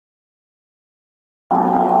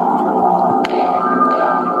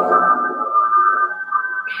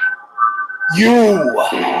You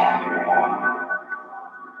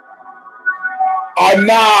are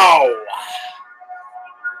now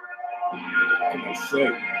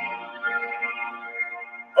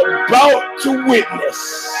about to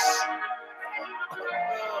witness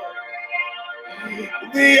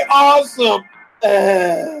the awesome,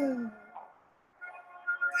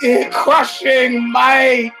 crushing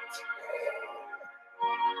might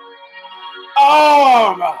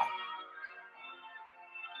of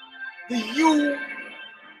the Eugene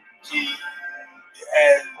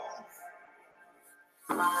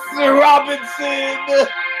Robinson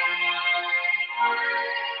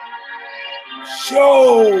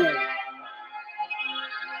Show.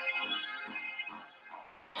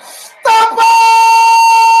 Stomper!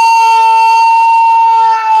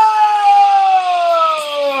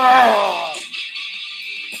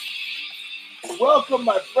 Welcome,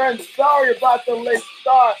 my friends. Sorry about the late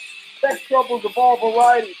start. Tech troubles of all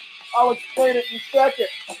varieties. I'll explain it in a second.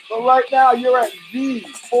 But right now, you're at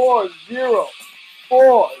V.40.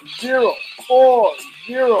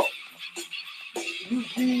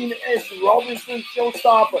 Eugene S. Robinson Show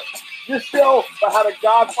Stomper. This show about how the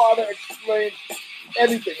Godfather explains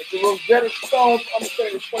everything. It's a Rosetta Stone for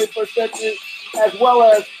understanding the 21st century, as well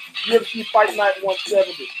as UFC Fight Night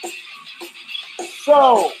 170.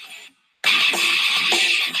 So,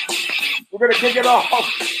 we're going to kick it off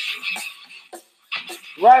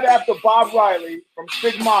right after Bob Riley from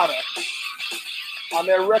Stigmata on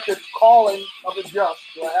their record Calling of the Just.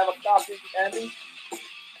 Do I have a copy handy?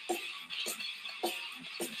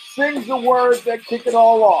 Sings the words that kick it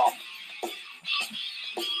all off.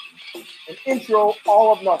 An intro,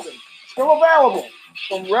 All of Nothing. Still available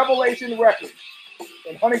from Revelation Records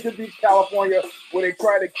in Huntington Beach, California, where they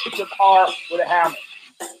try to kick a car with a hammer.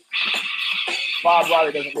 Bob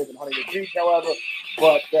Riley doesn't live in Huntington Beach, however,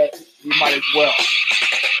 but he might as well.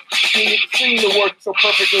 Seeing the work so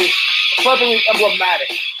perfectly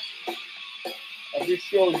emblematic of this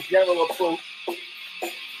show's general approach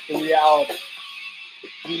to reality.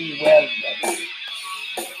 Really well done.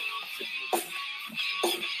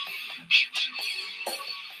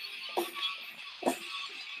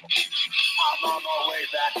 I'm on my way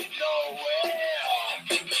back to nowhere.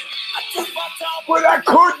 I took my time, but I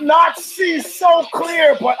could not see so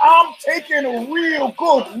clear. But I'm taking a real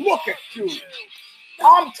good look at you.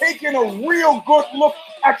 I'm taking a real good look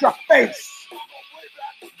at your face.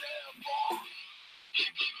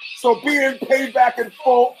 So being paid back in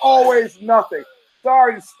full, always nothing.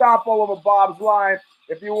 Sorry to stop all over Bob's line.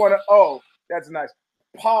 If you want to, that's nice.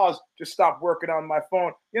 Pause. Just stop working on my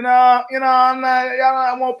phone. I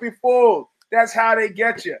won't be fooled. That's how they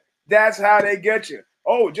get you.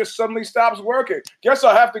 Oh, it just suddenly stops working. Guess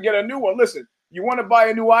I'll have to get a new one. Listen, you want to buy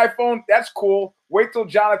a new iPhone? That's cool. Wait till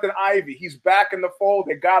Jonathan Ivey. He's back in the fold.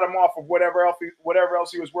 They got him off of whatever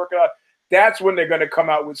else he was working on. That's when they're going to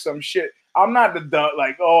come out with some shit. I'm not they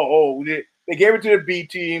gave it to the B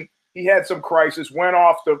team. He had some crisis, went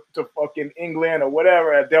off to fucking England or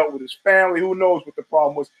whatever, had dealt with his family. Who knows what the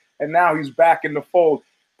problem was. And now he's back in the fold.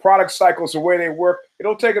 Product cycles, the way they work,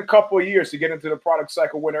 it'll take a couple of years to get into the product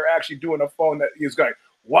cycle when they're actually doing a phone that is like,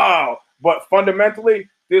 wow. But fundamentally,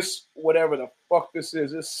 this, whatever the fuck this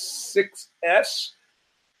 6S,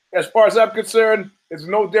 as far as I'm concerned, it's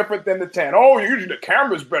no different than the 10. Oh, usually the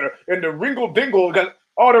camera's better. And the ringle-dingle, the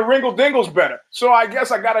ringle-dingle's better. So I guess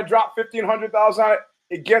I got to drop $1,500 on it.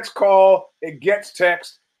 It gets call. It gets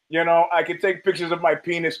text. I can take pictures of my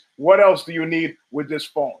penis. What else do you need with this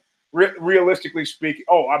phone? Realistically speaking,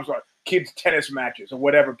 I'm sorry, kids' tennis matches or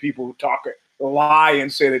whatever people talk, lie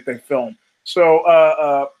and say that they film.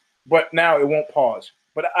 So, but now it won't pause.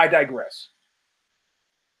 But I digress.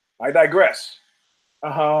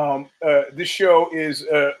 This show is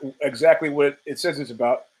exactly what it says it's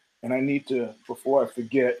about. And I need to, before I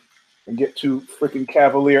forget and get too freaking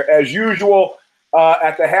cavalier, as usual,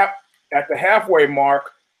 at the halfway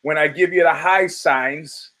mark, when I give you the high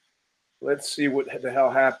signs, let's see what the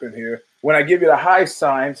hell happened here. When I give you the high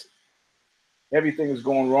signs, everything is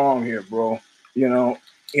going wrong here, bro.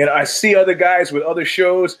 I see other guys with other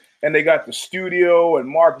shows, and they got the studio, and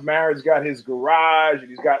Mark Maron's got his garage, and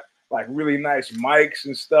he's got like really nice mics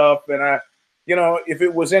and stuff. And if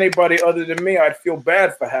it was anybody other than me, I'd feel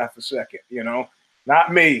bad for half a second.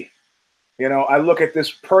 Not me. I look at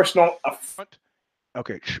this personal affront.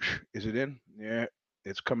 Okay, is it in? Yeah,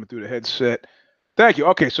 it's coming through the headset. Thank you.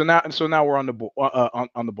 Okay, so now we're on the ball.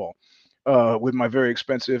 On the ball, with my very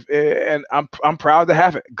expensive, and I'm proud to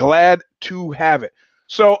have it. Glad to have it.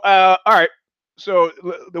 So, all right. So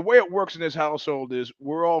the way it works in this household is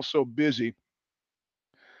we're all so busy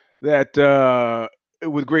that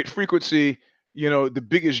with great frequency the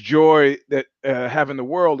biggest joy that have in the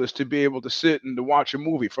world is to be able to sit and to watch a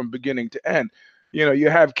movie from beginning to end. You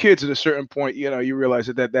have kids at a certain point, you realize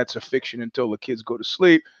that's a fiction until the kids go to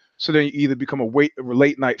sleep. So then you either become a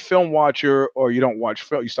late night film watcher, or you don't watch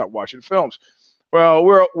film, you stop watching films. Well,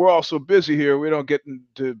 we're also busy here. We don't get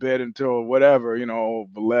into bed until whatever,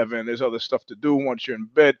 11. There's other stuff to do once you're in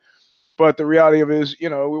bed. But the reality of it is, we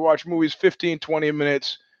watch movies 15, 20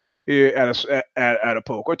 minutes here at a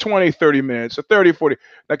poke, or 20, 30 minutes, or 30, 40.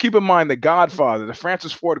 Now, keep in mind, The Godfather, the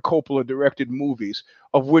Francis Ford Coppola directed movies,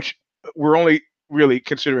 of which we're only really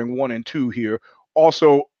considering one and two here,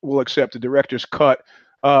 also will accept the director's cut.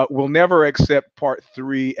 Will never accept part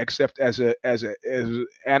three except as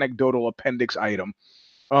anecdotal appendix item.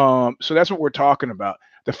 So that's what we're talking about.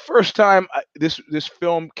 The first time this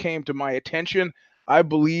film came to my attention, I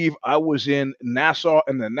believe I was in Nassau,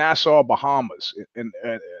 in the Nassau, Bahamas, in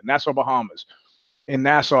Nassau, Bahamas, in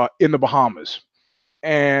Nassau, in the Bahamas.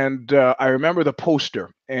 And I remember the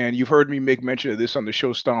poster, and you've heard me make mention of this on the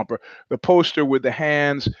show Stomper. The poster with the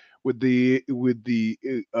hands, with the the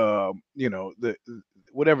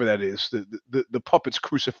whatever that is, the puppet's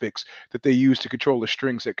crucifix that they use to control the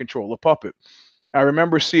strings that control the puppet. I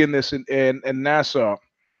remember seeing this in Nassau.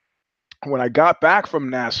 When I got back from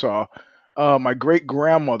Nassau, my great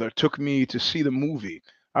grandmother took me to see the movie.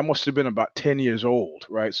 I must have been about 10 years old,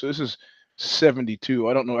 right? So this is 72.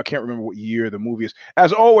 I don't know. I can't remember what year the movie is.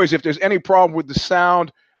 As always, if there's any problem with the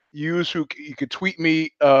sound, you could tweet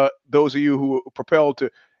me. Those of you who are propelled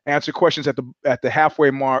to answer questions at the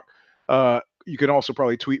halfway mark, you can also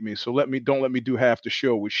probably tweet me. So don't let me do half the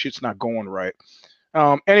show with shit's not going right.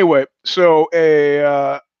 Anyway, so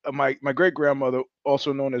my great grandmother,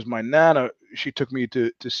 also known as my nana, she took me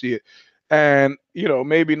to see it, and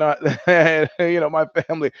maybe not, my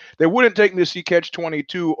family, they wouldn't take me to see Catch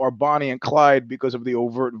 22 or Bonnie and Clyde because of the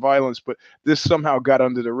overt violence, but this somehow got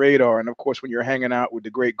under the radar. And of course, when you're hanging out with the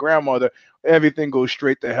great grandmother, everything goes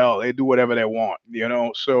straight to hell. They do whatever they want.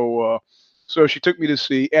 So she took me to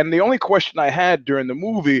see, and the only question I had during the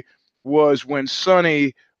movie was when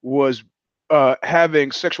Sonny was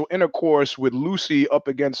having sexual intercourse with Lucy up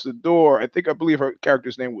against the door. I believe her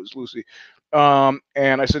character's name was Lucy. And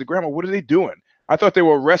I said, Grandma, what are they doing? I thought they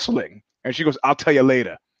were wrestling. And she goes, I'll tell you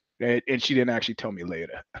later. And she didn't actually tell me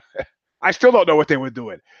later. I still don't know what they were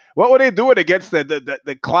doing. What were they doing against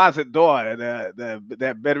the closet door,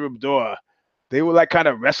 that bedroom door? They were like kind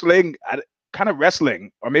of wrestling,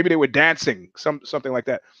 or maybe they were dancing, something like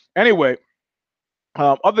that. Anyway,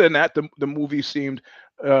 other than that, the movie seemed,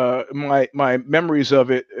 my memories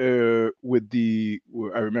of it, I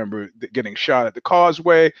remember getting shot at the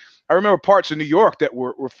Causeway. I remember parts of New York that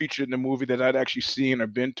were featured in the movie that I'd actually seen or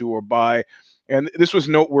been to or by, and this was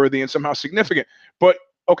noteworthy and somehow significant. But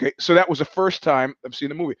okay, so that was the first time I've seen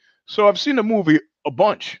the movie. So I've seen the movie a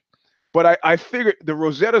bunch. But I figured the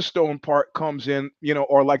Rosetta Stone part comes in,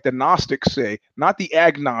 or like the Gnostics say, not the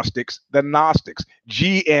agnostics, the Gnostics,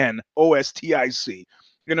 Gnostic.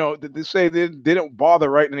 They say they don't bother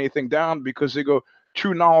writing anything down because they go,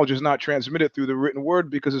 true knowledge is not transmitted through the written word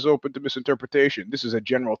because it's open to misinterpretation. This is a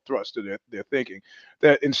general thrust of their thinking.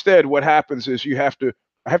 That instead, what happens is I have to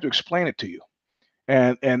explain it to you,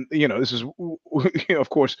 and this is of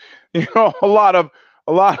course a lot of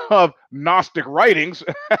Gnostic writings,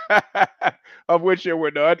 of which there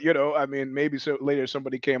were none. I mean, maybe so later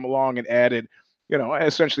somebody came along and added,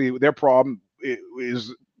 essentially their problem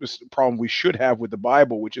is this problem we should have with the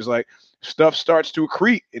Bible, which is like stuff starts to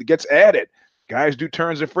accrete, it gets added. Guys do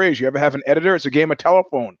turns of phrase. You ever have an editor? It's a game of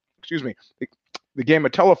telephone. Excuse me, the game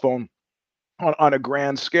of telephone on a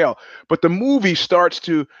grand scale. But the movie starts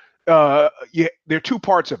to, there are two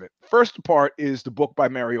parts of it. First part is the book by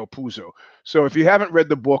Mario Puzo. So if you haven't read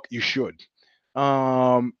the book, you should,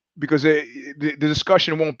 because the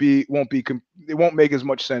discussion it won't make as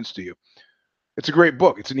much sense to you. It's a great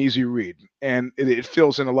book. It's an easy read, and it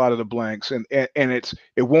fills in a lot of the blanks, and it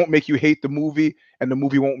won't make you hate the movie, and the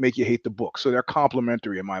movie won't make you hate the book. So they're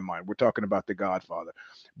complementary in my mind. We're talking about The Godfather,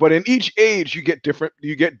 but in each age you get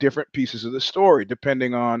different pieces of the story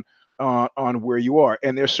depending on where you are,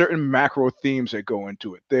 and there's certain macro themes that go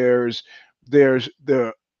into it. There's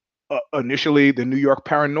the initially the New York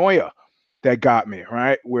paranoia that got me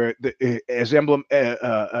right, where as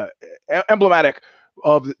emblematic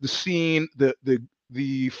of the scene,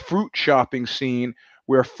 the fruit shopping scene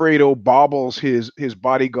where Fredo bobbles his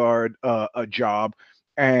bodyguard a job,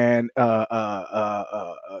 and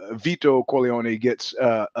Vito Corleone gets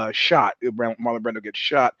shot. Marlon Brando gets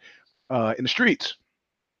shot in the streets.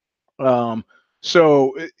 Um,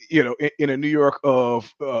 So, in a New York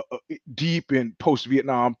of deep in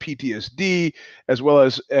post-Vietnam PTSD, as well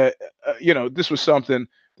as, this was something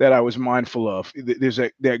that I was mindful of. There's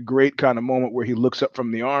that great kind of moment where he looks up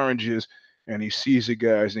from the oranges and he sees the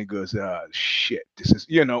guys and he goes, ah, shit, this is,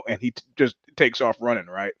 and he just takes off running,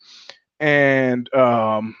 right? And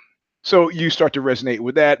so you start to resonate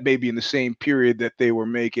with that, maybe in the same period that they were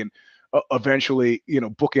making, eventually,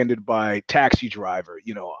 bookended by Taxi Driver,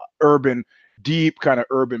 urban, deep kind of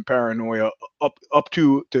urban paranoia, up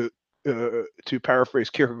to paraphrase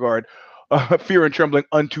Kierkegaard, fear and trembling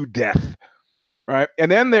unto death, right?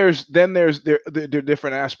 And then there's the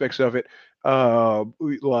different aspects of it,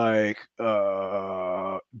 like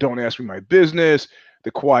don't ask me my business,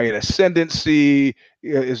 the quiet ascendancy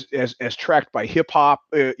is as tracked by hip hop.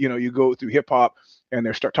 You go through hip hop and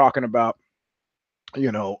they start talking about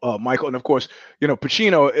Michael, and of course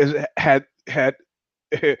Pacino had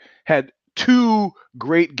two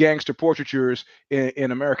great gangster portraitures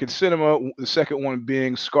in American cinema. The second one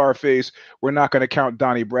being Scarface. We're not going to count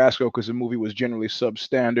Donnie Brasco because the movie was generally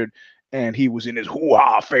substandard, and he was in his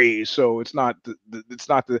hoo-ha phase. So it's not the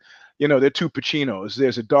there are two Pacinos.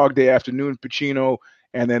 There's a Dog Day Afternoon Pacino,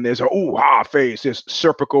 and then there's a hoo-ha phase. There's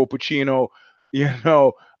Serpico Pacino.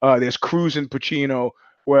 There's Cruising Pacino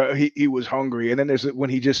where he was hungry, and then there's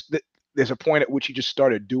a point at which he just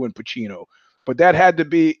started doing Pacino. But that had to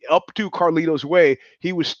be up to Carlito's Way.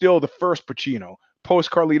 He was still the first Pacino.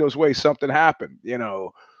 Post Carlito's Way, something happened.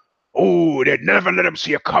 Oh, they'd never let him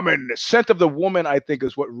see it coming. The Scent of the Woman, I think,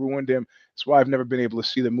 is what ruined him. That's why I've never been able to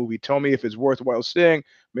see the movie. Tell me if it's worthwhile seeing.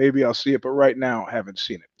 Maybe I'll see it, but right now I haven't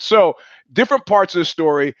seen it. So different parts of the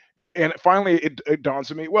story. And finally, it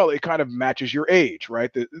dawns on me, well, it kind of matches your age,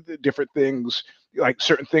 right? The different things, like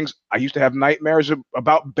certain things. I used to have nightmares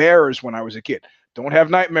about bears when I was a kid. Don't have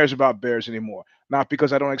nightmares about bears anymore. Not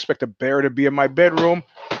because I don't expect a bear to be in my bedroom.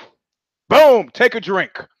 Boom, take a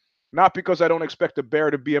drink. Not because I don't expect a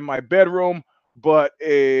bear to be in my bedroom, but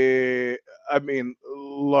I mean,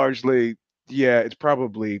 largely, yeah, it's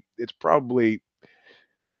probably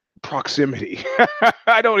proximity.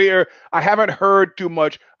 I haven't heard too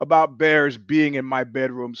much about bears being in my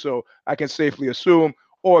bedroom, so I can safely assume.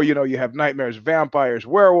 Or you have nightmares, vampires,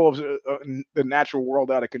 werewolves, the natural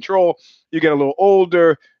world out of control. You get a little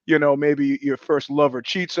older, maybe your first lover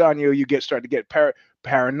cheats on you. You start to get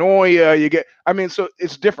paranoia. So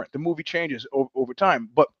it's different. The movie changes over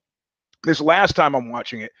time. But this last time I'm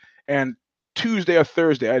watching it, and Tuesday or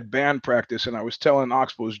Thursday, I had band practice, and I was telling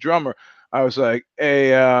Oxbow's drummer, I was like,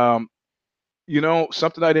 hey,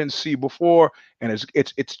 something I didn't see before, and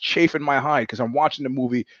it's chafing my hide because I'm watching the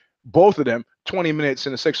movie, both of them, 20 minutes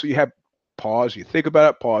in a second. So you have pause, you think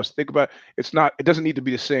about it, pause, think about it. It doesn't need to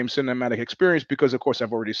be the same cinematic experience because, of course,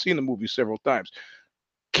 I've already seen the movie several times.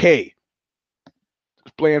 Kay,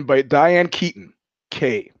 played by Diane Keaton.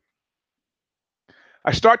 Kay.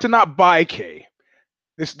 I start to not buy Kay.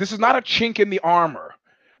 This is not a chink in the armor.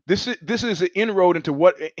 This is an inroad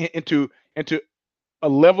into a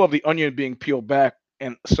level of the onion being peeled back,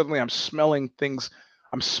 and suddenly I'm smelling things.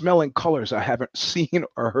 I'm smelling colors I haven't seen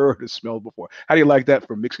or heard or smelled before. How do you like that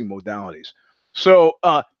for mixing modalities? So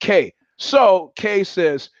Kay. So Kay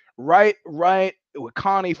says, right. When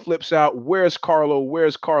Connie flips out, where's Carlo?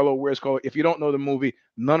 Where's Carlo? Where's Carlo? If you don't know the movie,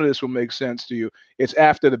 none of this will make sense to you. It's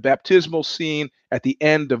after the baptismal scene at the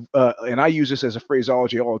end of, and I use this as a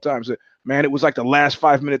phraseology all the time. So, man, it was like the last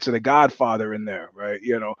 5 minutes of The Godfather in there, right?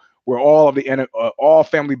 Where all of all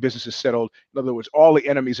family business is settled. In other words, all the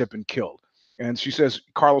enemies have been killed. And she says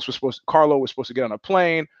Carlo was supposed to get on a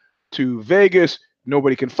plane to Vegas.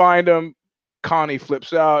 Nobody can find him. Connie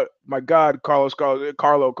flips out. My God, Carlo,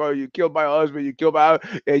 you killed my husband. You killed and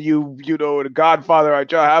the Godfather.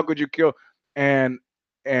 How could you kill? And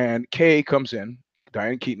Kay comes in.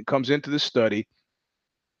 Diane Keaton comes into the study,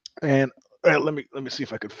 and let me see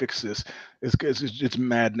if I can fix this. It's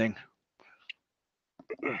maddening.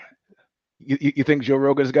 You think Joe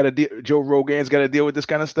Rogan's got to deal with this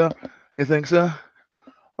kind of stuff? You think so?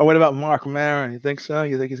 Or what about Mark Maron? You think so?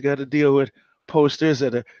 You think he's got to deal with posters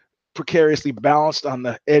that are precariously balanced on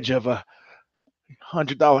the edge of a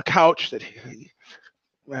 $100 couch?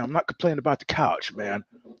 Man, I'm not complaining about the couch, man.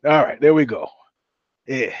 All right, there we go.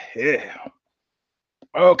 Yeah.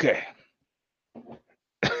 Okay.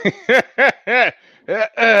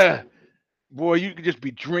 Boy, you could just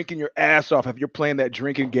be drinking your ass off if you're playing that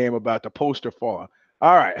drinking game about the poster falling.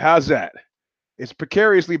 All right, how's that? It's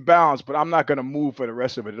precariously balanced, but I'm not going to move for the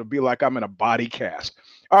rest of it. It'll be like I'm in a body cast.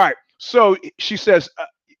 All right. So she says,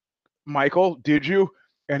 Michael, did you?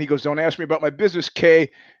 And he goes, don't ask me about my business, Kay.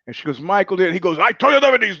 And she goes, Michael did. He goes, I told you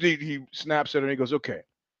that. He snaps at her and he goes, okay.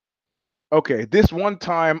 Okay, this one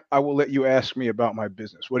time I will let you ask me about my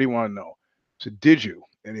business. What do you want to know? I said, did you?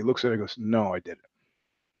 And he looks at her and goes, no, I didn't.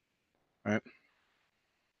 Right?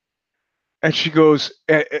 And she goes,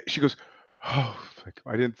 oh,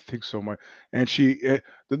 I didn't think so much. And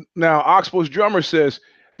now Oxbow's drummer says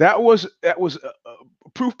that was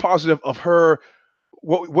proof positive of her.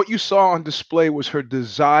 What you saw on display was her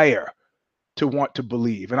desire to want to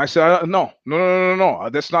believe. And I said, no, no, no, no, no, no.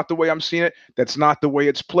 That's not the way I'm seeing it. That's not the way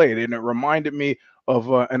it's played. And it reminded me of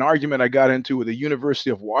an argument I got into with a University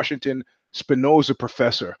of Washington Spinoza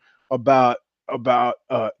professor about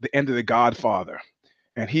the end of the Godfather.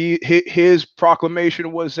 And his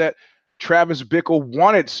proclamation was that Travis Bickle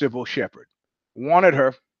wanted Sybil Shepherd, wanted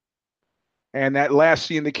her. And that last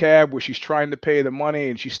scene in the cab where she's trying to pay the money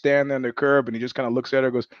and she's standing on the curb and he just kind of looks at her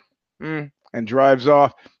and goes, and drives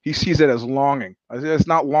off. He sees it as longing. I said, it's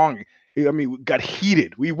not longing. I mean, we got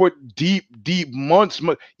heated. We went deep months,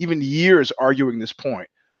 even years arguing this point.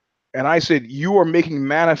 And I said, you are making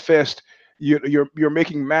manifest, you're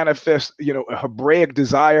making manifest, a Hebraic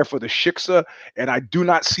desire for the shiksa. And I do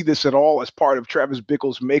not see this at all as part of Travis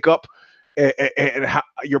Bickle's makeup. And how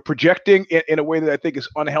you're projecting in a way that I think is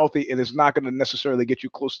unhealthy and is not going to necessarily get you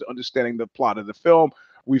close to understanding the plot of the film.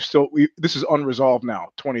 This is unresolved now,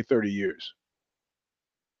 20, 30 years.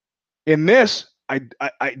 In this, I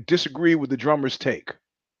disagree with the drummer's take.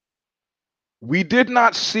 We did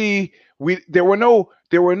not see there were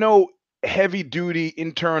no heavy duty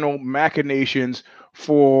internal machinations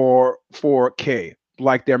for Kay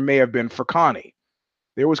like there may have been for Connie.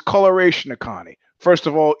 There was coloration to Connie. First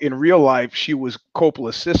of all, in real life, she was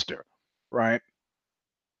Coppola's sister, right?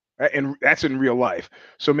 And that's in real life.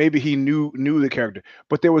 So maybe he knew the character,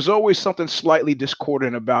 but there was always something slightly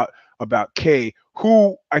discordant about Kay,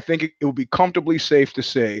 who I think it would be comfortably safe to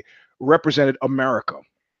say represented America.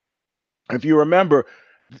 If you remember,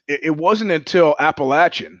 it wasn't until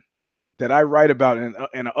Appalachian that I write about in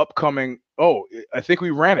an upcoming. Oh, I think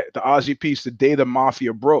we ran it, the Ozzy piece, "The Day the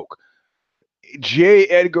Mafia Broke." J.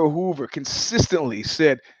 Edgar Hoover consistently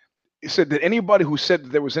said that anybody who said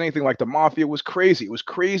that there was anything like the mafia was crazy. It was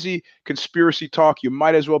crazy conspiracy talk. You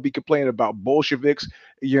might as well be complaining about Bolsheviks,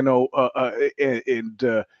 and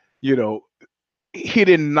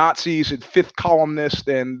hidden Nazis and fifth columnists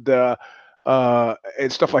and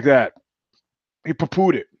stuff like that. He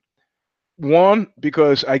poo-pooed it. One,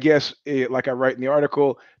 because I guess, like I write in the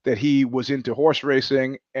article, that he was into horse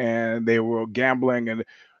racing and they were gambling,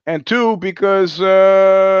 and two, because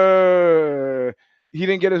he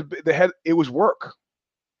didn't get the head. It was work.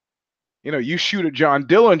 You shoot a John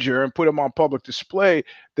Dillinger and put him on public display.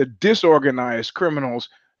 The disorganized criminals,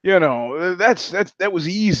 that was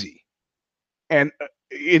easy. And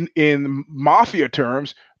in mafia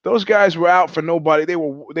terms, those guys were out for nobody. They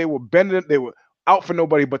were bending. They were out for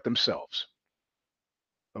nobody but themselves.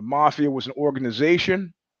 The mafia was an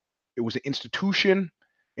organization. It was an institution,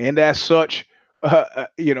 and as such,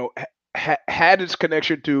 had its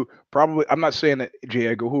connection to probably. I'm not saying that J.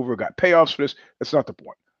 Edgar Hoover got payoffs for this. That's not the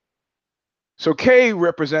point. So Kay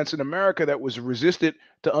represents an America that was resistant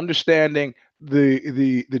to understanding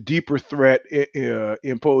the deeper threat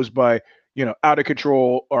imposed by out of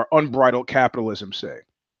control or unbridled capitalism.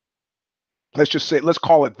 Let's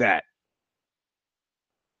call it that.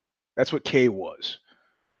 That's what Kay was.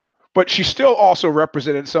 But she still also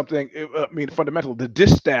represented something. Fundamental, the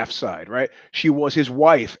distaff side, right? She was his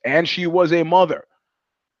wife and she was a mother,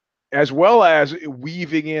 as well as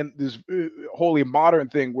weaving in this wholly modern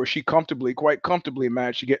thing where she quite comfortably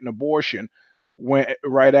managed to get an abortion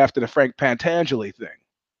right after the Frank Pantangeli thing.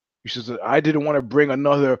 She says, I didn't want to bring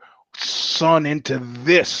another son into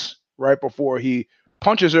this right before he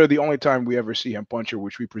punches her. The only time we ever see him punch her,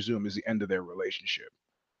 which we presume is the end of their relationship.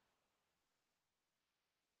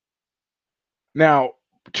 Now,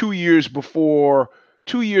 2 years before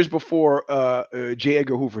J.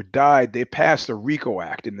 Edgar Hoover died, they passed the RICO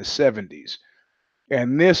Act in the 70s.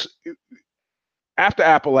 And this, after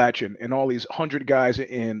Appalachian and all these 100 guys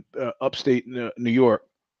in upstate New York,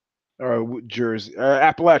 or Jersey,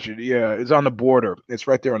 Appalachian, yeah, it's on the border. It's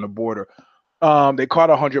right there on the border. They caught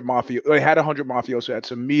 100 mafia. They had 100 mafiosos at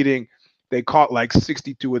some meeting. They caught like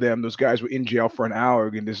 62 of them. Those guys were in jail for an hour.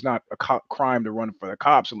 And there's not a crime to run for the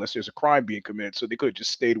cops unless there's a crime being committed. So they could have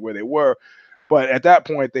just stayed where they were. But at that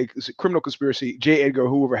point, criminal conspiracy. J. Edgar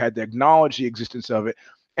Hoover had to acknowledge the existence of it,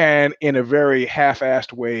 and in a very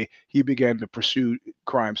half-assed way, he began to pursue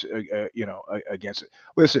crimes, against it.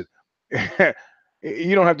 Listen,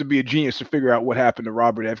 you don't have to be a genius to figure out what happened to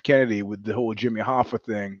Robert F. Kennedy with the whole Jimmy Hoffa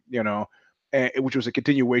thing, which was a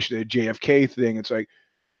continuation of the JFK thing. It's like,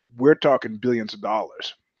 we're talking billions of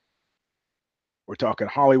dollars, We're talking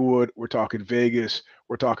Hollywood. We're talking Vegas.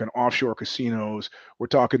 We're talking offshore casinos. We're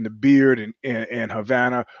talking the beard and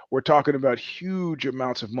Havana. We're talking about huge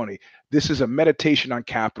amounts of money. This is a meditation on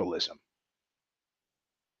capitalism.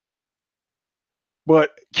 But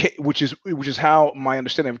K, which is how my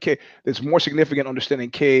understanding of K. There's more significant understanding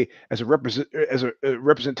K as a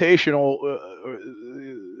representational,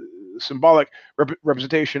 symbolic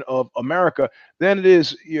representation of America than it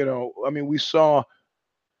is. I mean, we saw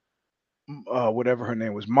whatever her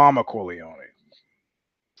name was, Mama Corleone.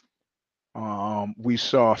 We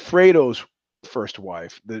saw Fredo's first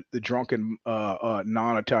wife, the drunken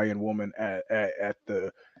non-Italian woman at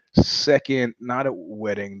the second, not a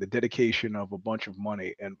wedding, the dedication of a bunch of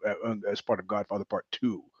money, and as part of Godfather Part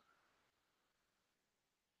Two.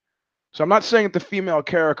 So I'm not saying that the female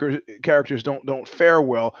characters don't fare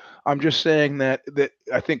well. I'm just saying that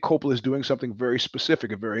I think Coppola is doing something very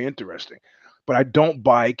specific and very interesting. But I don't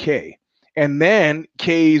buy Kay. And then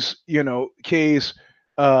Kay's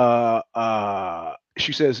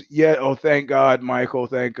she says, "Yeah, oh thank God, Michael,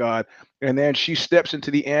 thank God." And then she steps into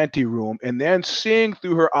the ante room, and then seeing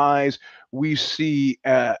through her eyes, we see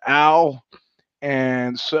Al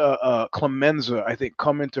and Clemenza, I think,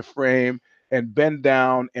 come into frame and bend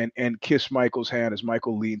down and kiss Michael's hand as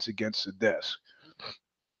Michael leans against the desk.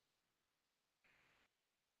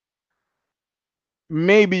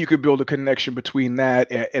 Maybe you could build a connection between that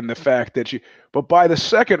and the fact that but by the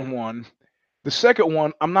second one,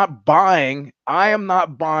 I'm not buying. I am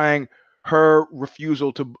not buying her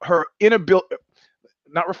refusal to her inability,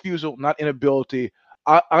 not refusal, not inability.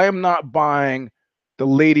 I am not buying the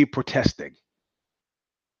lady protesting.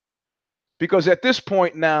 Because at this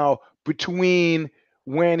point now, between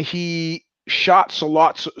when he shot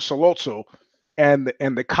Salozzo and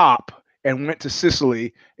the cop and went to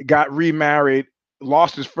Sicily, got remarried,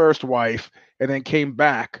 lost his first wife, and then came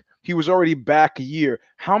back, he was already back a year.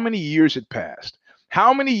 How many years had passed?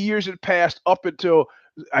 How many years had passed up until,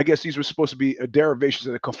 I guess these were supposed to be derivations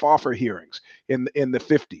of the Godfather hearings in the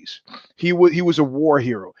 50s. He was a war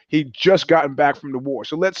hero. He'd just gotten back from the war.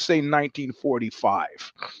 So let's say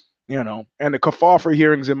 1945. And the Godfather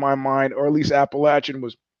hearings in my mind, or at least Appalachian,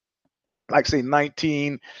 was like say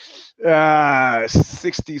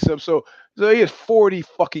 1960 some. So he had 40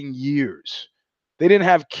 fucking years. They didn't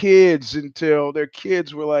have kids until their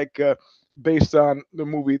kids were like, based on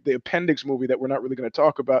the Appendix movie that we're not really going to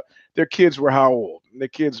talk about. Their kids were how old? Their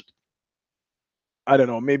kids, I don't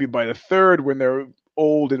know, maybe by the third, when they're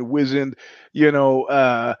old and wizened.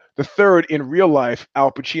 The third, in real life,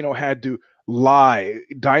 Al Pacino had to lie.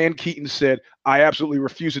 Diane Keaton said, "I absolutely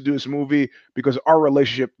refuse to do this movie because our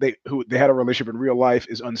relationship, they had a relationship in real life,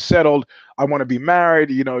 is unsettled. I want to be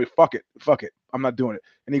married. Fuck it. I'm not doing it."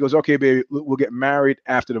 And he goes, "Okay, baby, we'll get married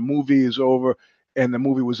after the movie is over." And the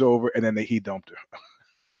movie was over, and then he dumped her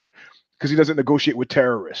because he doesn't negotiate with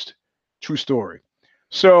terrorists. True story.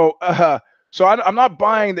 So, I'm not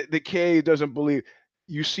buying that the Kay doesn't believe.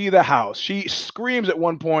 You see the house. She screams at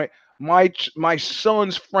one point, "My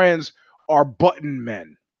son's friends are button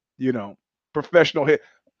men, professional hit."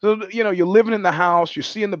 So, you're living in the house, you're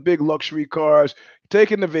seeing the big luxury cars,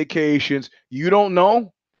 taking the vacations. You don't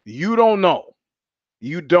know. You don't know.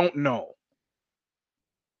 You don't know.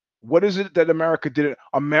 What is it that America didn't?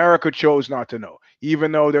 America chose not to know,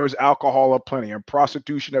 even though there was alcohol aplenty and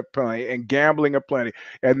prostitution aplenty and gambling aplenty,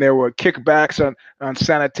 and there were kickbacks on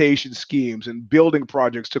sanitation schemes and building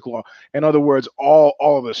projects took long. In other words, all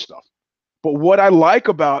of this stuff. But what I like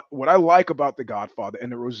about The Godfather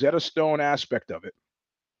and the Rosetta Stone aspect of it,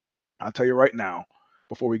 I'll tell you right now,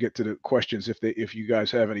 before we get to the questions, if you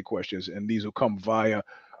guys have any questions, and these will come via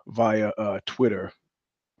Twitter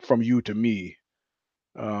from you to me.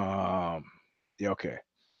 Yeah, okay.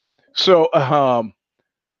 So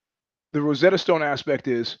the Rosetta Stone aspect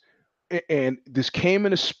is, and this came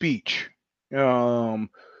in a speech where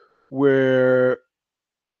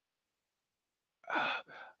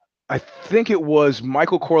I think it was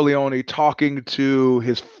Michael Corleone talking to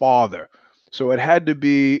his father. So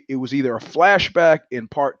it was either a flashback in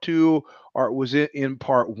part two or it was in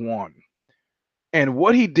part one. And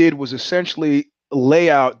what he did was essentially lay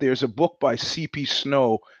out, there's a book by C.P.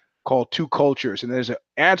 Snow called Two Cultures, and there's an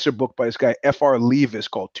answer book by this guy F.R. Leavis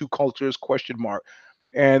called Two Cultures question mark.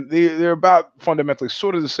 And they're about fundamentally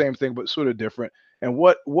sort of the same thing, but sort of different. And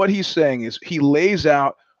what he's saying is he lays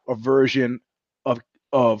out a version of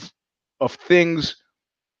of of things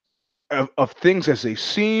of things as they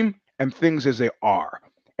seem and things as they are.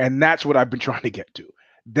 And that's what I've been trying to get to.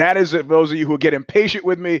 That is it. Those of you who get impatient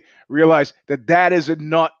with me realize that is a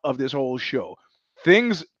nut of this whole show.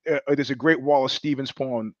 There's a great Wallace Stevens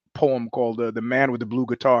poem called "The Man with the Blue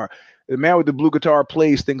Guitar." The man with the blue guitar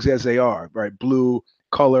plays things as they are, right? Blue,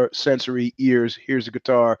 color, sensory, ears. Here's the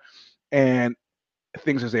guitar, and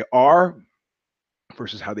things as they are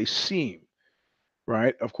versus how they seem,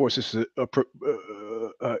 right? Of course, this is a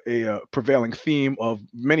prevailing theme of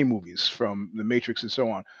many movies, from The Matrix and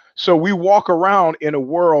so on. So we walk around in a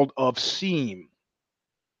world of seem.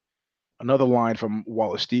 Another line from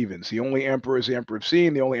Wallace Stevens: "The only emperor is the emperor of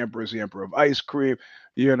seem. The only emperor is the emperor of ice cream."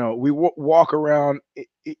 You know, we walk around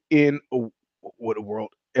in what a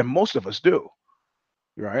world, and most of us do,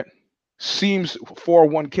 right? Seems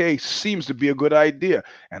 401k seems to be a good idea.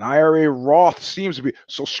 An IRA Roth seems to be,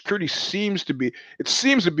 Social Security seems to be, it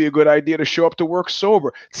seems to be a good idea to show up to work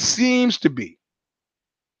sober. Seems to be.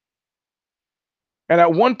 And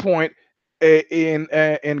at one point in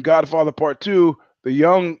Godfather Part 2, the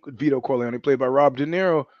young Vito Corleone, played by Rob De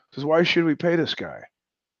Niro, says, "Why should we pay this guy?"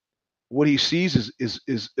 What he sees is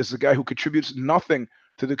the guy who contributes nothing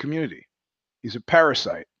to the community. He's a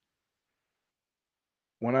parasite.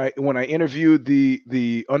 When I interviewed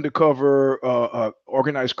the undercover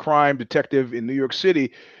organized crime detective in New York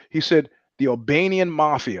City, he said the Albanian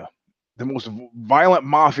mafia, the most violent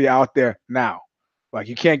mafia out there now. Like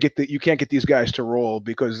you can't get these guys to roll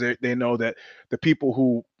because they know that the people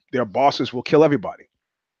who their bosses will kill everybody,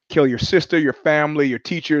 kill your sister, your family, your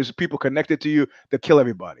teachers, people connected to you. They'll kill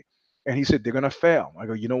everybody. And he said they're gonna fail. I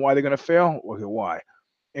go, you know why they're gonna fail? Okay, why?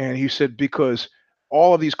 And he said because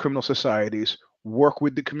all of these criminal societies work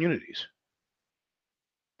with the communities.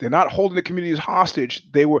 They're not holding the communities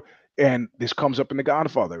hostage. They were, and this comes up in The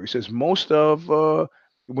Godfather. He says most of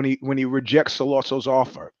when he rejects Solozzo's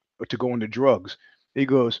offer to go into drugs, he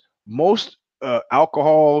goes most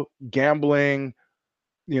alcohol, gambling,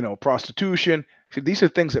 prostitution. See, these are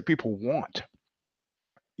things that people want.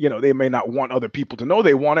 They may not want other people to know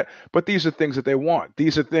they want it, but these are things that they want.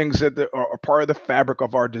 These are things that are part of the fabric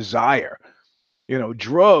of our desire.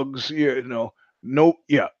 Drugs, no,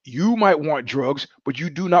 yeah, you might want drugs, but you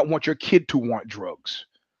do not want your kid to want drugs,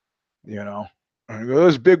 And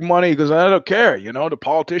there's big money because I don't care, the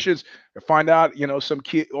politicians find out, some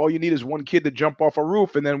kid, all you need is one kid to jump off a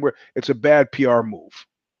roof, and then it's a bad PR move.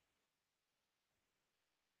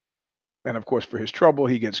 And of course, for his trouble,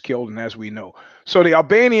 he gets killed, and as we know. So the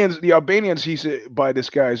Albanians, he's by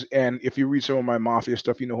this guy's, and if you read some of my mafia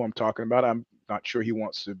stuff, you know who I'm talking about. I'm not sure he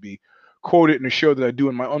wants to be quoted in a show that I do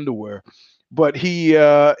in my underwear, but he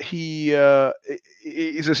says,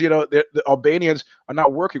 the Albanians are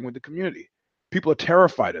not working with the community. People are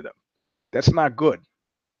terrified of them. That's not good.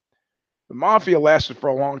 The mafia lasted for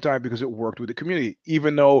a long time because it worked with the community,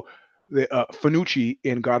 even though the Fanucci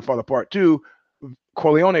in Godfather Part 2,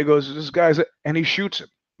 Corleone goes, this guy's, and he shoots him,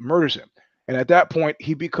 murders him. And at that point,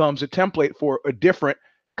 he becomes a template for a different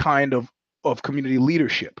kind of community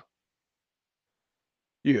leadership,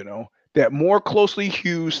 that more closely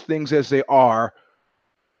hews things as they are,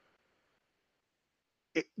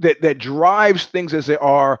 that drives things as they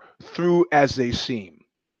are through as they seem,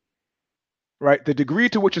 right? The degree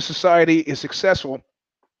to which a society is successful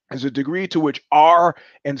is a degree to which are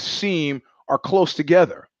and seem are close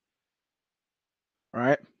together,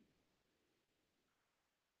 right?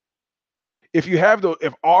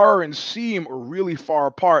 If R and seem are really far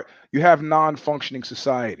apart, you have non-functioning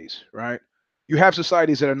societies, right? You have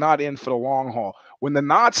societies that are not in for the long haul. When the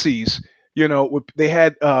Nazis, they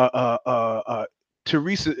had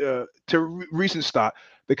Theresienstadt,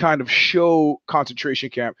 the kind of show concentration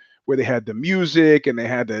camp where they had the music and they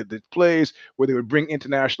had the plays where they would bring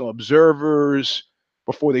international observers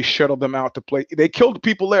before they shuttled them out to play. They killed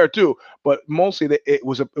people there too, but mostly it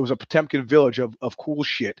was a Potemkin village of cool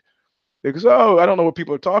shit. Because, I don't know what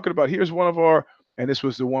people are talking about. Here's one of our, and this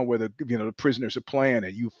was the one where the prisoners are playing,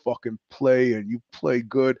 and you fucking play and you play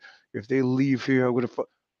good. If they leave here, I would have.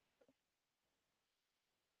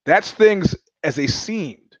 That's things as they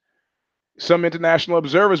seemed. Some international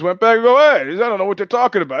observers went back and go, hey, I don't know what they're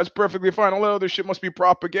talking about. It's perfectly fine. All that other shit must be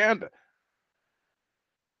propaganda.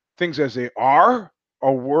 Things as they are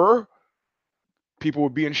or were, people were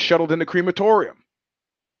being shuttled in the crematorium.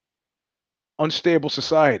 Unstable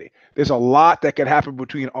society. There's a lot that could happen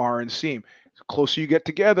between R and seem. The closer you get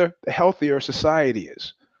together, the healthier society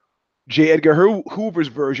is. J. Edgar Hoover's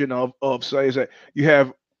version of society is that you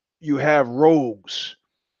have rogues,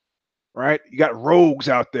 right? You got rogues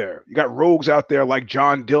out there. You got rogues out there like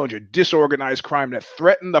John Dillinger, disorganized crime that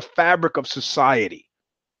threaten the fabric of society.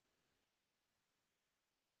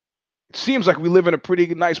 It seems like we live in a pretty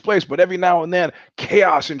nice place, but every now and then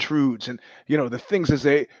chaos intrudes, and the things as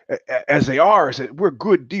they are is that we're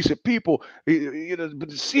good, decent people. But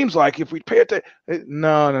it seems like if we pay attention,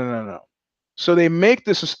 no. So they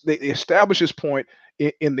establish this point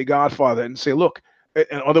in The Godfather and say, look,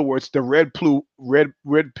 in other words, the red pill,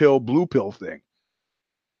 blue pill thing.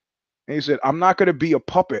 And he said, I'm not going to be a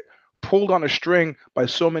puppet pulled on a string by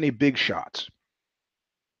so many big shots.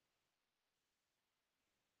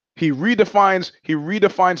 He redefines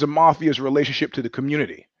the mafia's relationship to the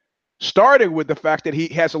community, starting with the fact that he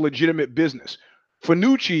has a legitimate business.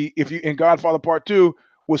 Fanucci, if you in Godfather Part 2,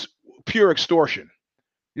 was pure extortion.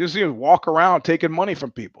 You just see him walk around taking money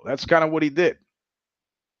from people. That's kind of what he did.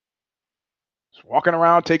 Just walking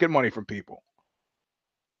around taking money from people.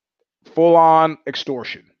 Full on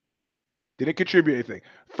extortion. Didn't contribute anything.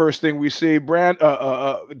 First thing we see De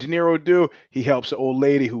Niro do, he helps an old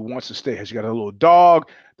lady who wants to stay. She got a little dog.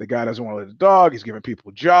 The guy doesn't want to let the dog. He's giving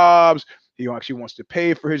people jobs. He actually wants to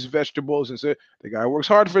pay for his vegetables. And so the guy works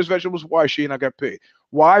hard for his vegetables. Why she not got paid?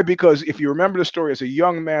 Why? Because if you remember the story, as a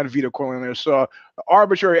young man, Vito Corleone saw the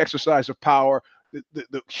arbitrary exercise of power,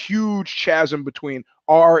 the huge chasm between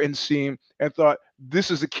R and C, and thought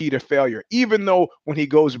this is the key to failure. Even though when he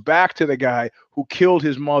goes back to the guy who killed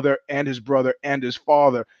his mother and his brother and his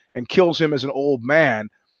father and kills him as an old man,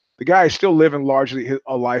 the guy is still living largely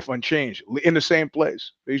a life unchanged in the same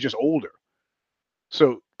place. He's just older.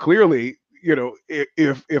 So clearly,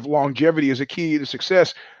 if longevity is a key to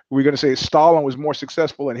success, we're going to say Stalin was more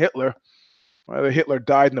successful than Hitler. Whether Hitler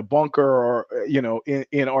died in a bunker or,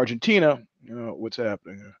 in Argentina, what's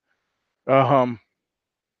happening here? Hold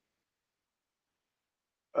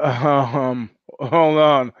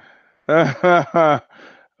on.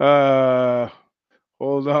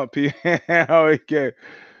 Hold on, P. Okay.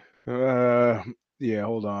 Yeah,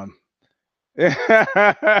 hold on.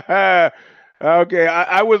 Okay,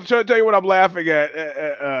 I was trying to tell you what I'm laughing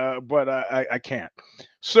at, but I can't.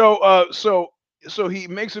 So he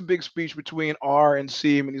makes a big speech between R and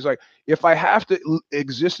Seam, and he's like, if I have to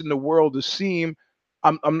exist in the world of Seam,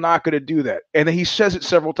 I'm not going to do that. And then he says it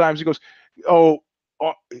several times. He goes,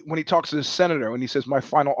 when he talks to the senator, when he says, my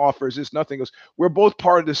final offer is this, nothing, he goes, we're both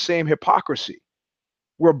part of the same hypocrisy.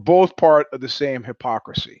 We're both part of the same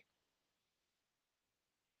hypocrisy.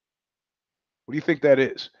 What do you think that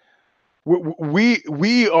is?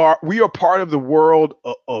 We are part of the world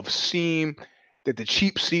of Seam that the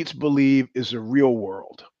cheap seats believe is a real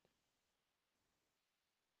world.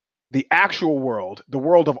 The actual world, the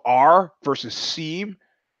world of R versus Seam,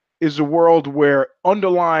 is a world where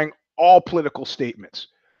underlying all political statements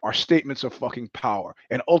are statements of fucking power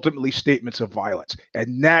and ultimately statements of violence.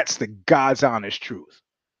 And that's the God's honest truth.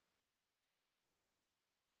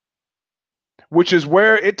 Which is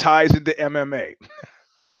where it ties into MMA.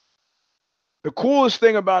 The coolest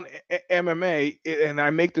thing about MMA, and I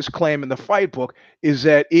make this claim in the fight book, is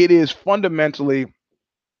that it is fundamentally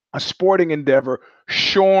a sporting endeavor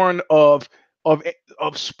shorn of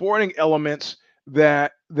sporting elements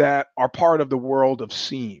that are part of the world of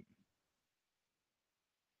Seam.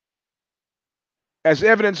 As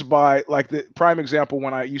evidenced by, like, the prime example,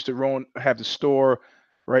 when I used to have the store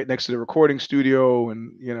right next to the recording studio,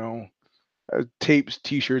 and tapes,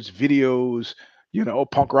 t-shirts, videos,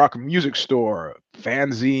 punk rock music store,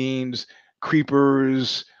 fanzines,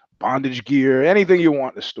 creepers, bondage gear, anything you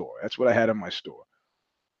want in the store. That's what I had in my store.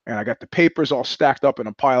 And I got the papers all stacked up in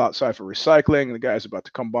a pile outside for recycling. And the guy's about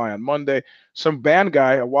to come by on Monday. Some band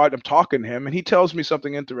guy, I'm talking to him, and he tells me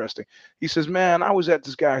something interesting. He says, man, I was at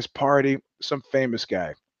this guy's party, some famous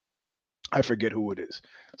guy. I forget who it is.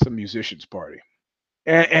 Some musician's party.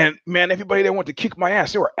 And man, everybody there wanted to kick my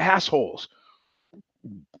ass. They were assholes.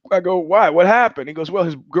 I go, why? What happened? He goes, well,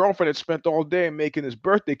 his girlfriend had spent all day making his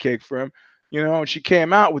birthday cake for him, and she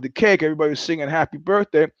came out with the cake. Everybody was singing happy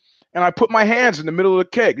birthday. And I put my hands in the middle of the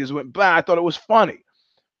cake. It just went blah. I thought it was funny.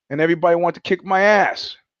 And everybody wanted to kick my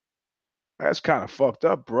ass. That's kind of fucked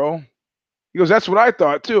up, bro. He goes, that's what I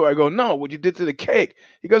thought too. I go, no, what you did to the cake.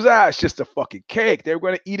 He goes, it's just a fucking cake. They were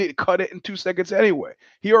going to eat it, cut it in 2 seconds anyway.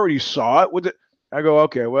 He already saw it with it. I go,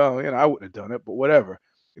 okay, well, I wouldn't have done it, but whatever.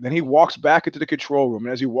 And then he walks back into the control room.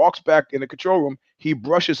 And as he walks back in the control room, he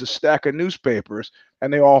brushes a stack of newspapers,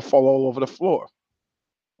 and they all fall all over the floor.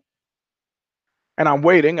 And I'm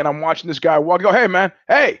waiting, and I'm watching this guy walk. I go, hey, man,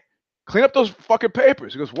 hey, clean up those fucking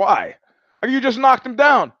papers. He goes, why? I go, you just knocked him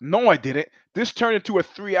down. No, I didn't. This turned into a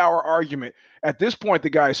 3-hour argument. At this point, the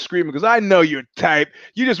guy is screaming because I know you're type.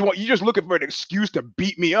 You just looking for an excuse to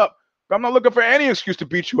beat me up. But I'm not looking for any excuse to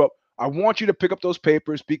beat you up. I want you to pick up those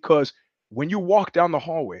papers because when you walk down the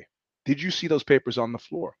hallway, did you see those papers on the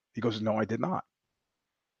floor? He goes, no, I did not.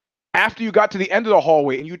 After you got to the end of the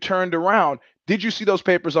hallway and you turned around, did you see those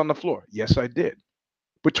papers on the floor? Yes, I did.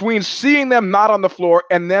 Between seeing them not on the floor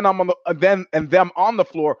and then them on the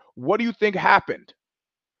floor, what do you think happened?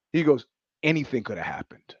 He goes, anything could have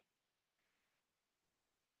happened.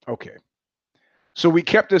 Okay. So we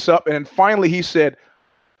kept this up, and then finally he said,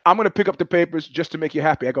 I'm going to pick up the papers just to make you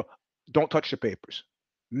happy. I go, don't touch the papers.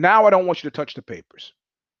 Now I don't want you to touch the papers.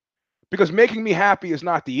 Because making me happy is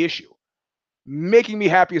not the issue. Making me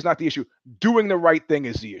happy is not the issue. Doing the right thing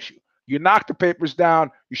is the issue. You knock the papers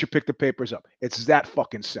down, you should pick the papers up. It's that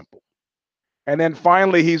fucking simple. And then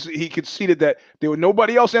finally, he conceded that there were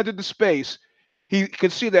nobody else entered the space. He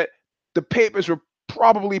could see that the papers were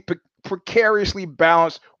probably precariously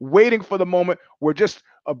balanced, waiting for the moment where just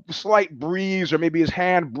a slight breeze or maybe his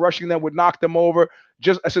hand brushing them would knock them over.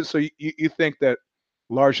 I said, so you think that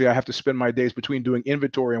largely I have to spend my days between doing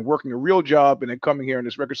inventory and working a real job and then coming here in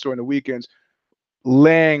this record store on the weekends,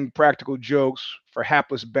 laying practical jokes for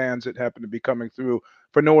hapless bands that happen to be coming through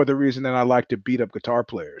for no other reason than I like to beat up guitar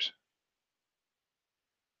players.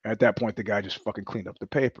 At that point, the guy just fucking cleaned up the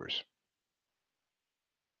papers.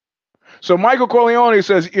 So Michael Corleone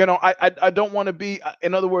says, I don't want to be,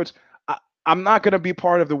 in other words, I'm not going to be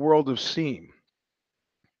part of the world of scene.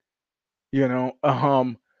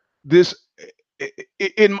 This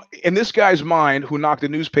in this guy's mind who knocked the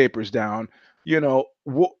newspapers down, he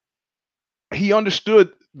understood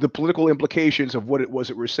the political implications of what it was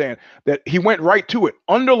that we're saying, that he went right to it.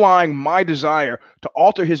 Underlying my desire to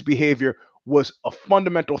alter his behavior was a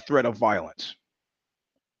fundamental threat of violence.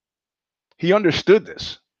 He understood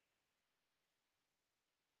this.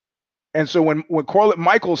 And so when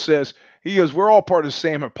Michael says, he goes, we're all part of the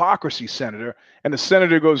same hypocrisy, Senator. And the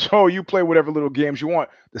senator goes, oh, you play whatever little games you want.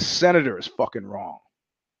 The senator is fucking wrong.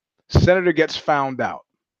 Senator gets found out.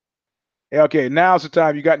 Okay, now's the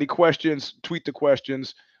time. You got any questions? Tweet the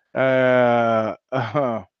questions. Tweet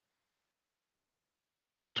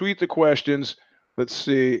the questions. Let's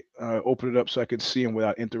see. Open it up so I can see them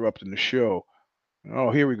without interrupting the show.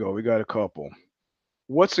 Oh, here we go. We got a couple.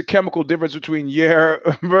 What's the chemical difference between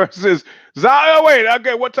Yair versus Oh, wait.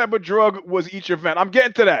 Okay, what type of drug was each event? I'm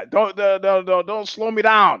getting to that. Don't slow me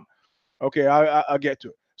down. Okay, I'll get to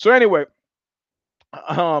it. So anyway,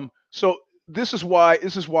 so this is why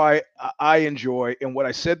I enjoy, and what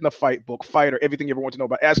I said in the fight book, Fighter, everything you ever want to know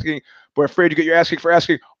about asking, but afraid to get your asking for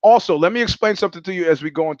asking. Also, let me explain something to you as we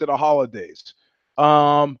go into the holidays.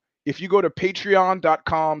 If you go to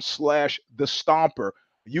patreon.com/the Stomper,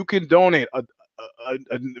 you can donate a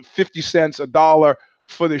 50 cents, $1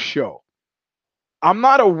 for the show. I'm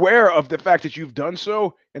not aware of the fact that you've done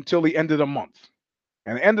so until the end of the month.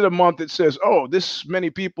 And at the end of the month, it says, oh, this many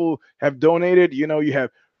people have donated. You have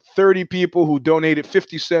 30 people who donated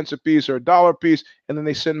 50 cents a piece or $1 a piece, and then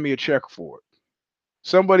they send me a check for it.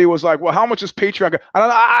 Somebody was like, well, how much does Patreon get?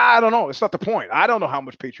 I don't know. It's not the point. I don't know how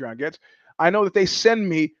much Patreon gets. I know that they send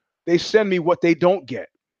me what they don't get.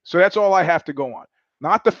 So that's all I have to go on.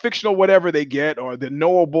 Not the fictional whatever they get or the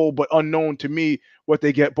knowable but unknown to me what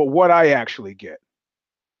they get, but what I actually get.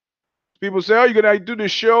 People say, oh, you're going to do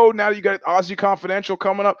this show. Now you got Aussie Confidential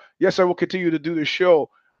coming up. Yes, I will continue to do this show,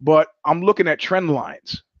 but I'm looking at trend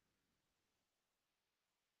lines.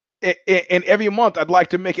 And every month, I'd like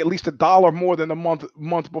to make at least $1 more than the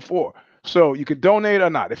month before. So you can donate or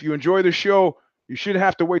not. If you enjoy the show, you shouldn't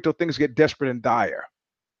have to wait till things get desperate and dire.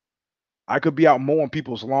 I could be out mowing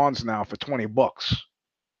people's lawns now for $20.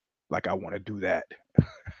 Like I want to do that.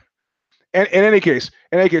 And in any case,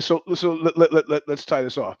 so let's tie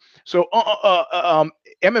this off. So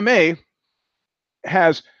MMA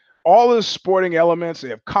has all the sporting elements. They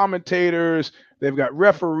have commentators, they've got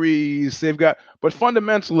referees, but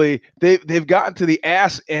fundamentally they've gotten to the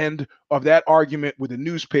ass end of that argument with the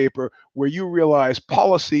newspaper, where you realize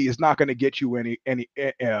policy is not going to get you any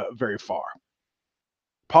very far.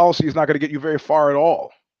 Policy is not going to get you very far at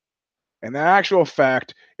all. And the actual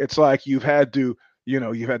fact, it's like you've had to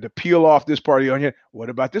peel off this part of the onion.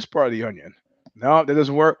 What about this part of the onion? No, that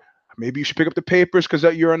doesn't work. Maybe you should pick up the papers because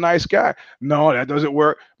you're a nice guy. No, that doesn't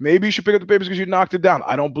work. Maybe you should pick up the papers because you knocked it down.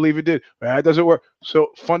 I don't believe it did. That doesn't work.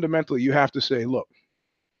 So fundamentally, you have to say, look,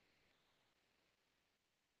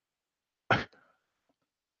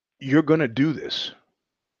 you're going to do this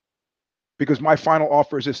because my final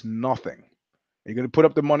offer is this: nothing. You're going to put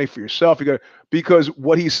up the money for yourself. Because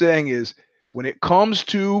what he's saying is, when it comes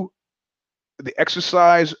to the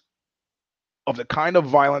exercise of the kind of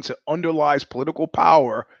violence that underlies political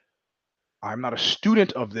power, I'm not a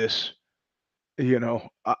student of this.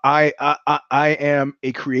 I am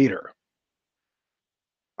a creator.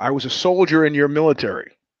 I was a soldier in your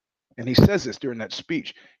military. And he says this during that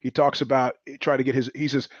speech. He talks about trying to get he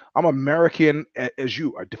says, I'm American as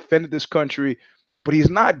you. I defended this country, but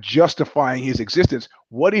he's not justifying his existence.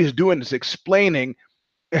 What he's doing is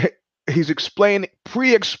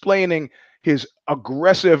pre-explaining his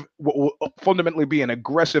aggressive, what will fundamentally be an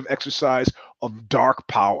aggressive exercise of dark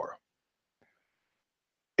power.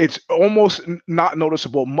 It's almost not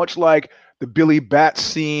noticeable, much like the Billy Bat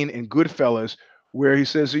scene in Goodfellas, where he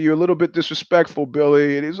says, "You're a little bit disrespectful,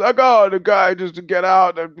 Billy," and he's like, "Oh, the guy just to get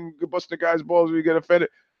out, bust the guy's balls, we get offended."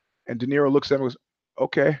 And De Niro looks at him and goes,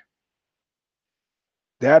 "Okay,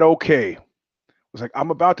 that okay." It's like,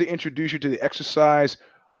 I'm about to introduce you to the exercise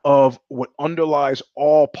of what underlies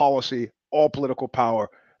all policy, all political power.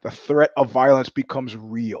 The threat of violence becomes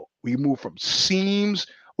real. We move from seems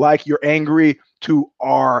like you're angry to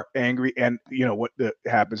are angry, and you know what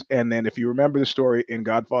happens. And then, if you remember the story in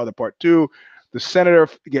Godfather Part 2, the senator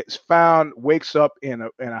gets found, wakes up in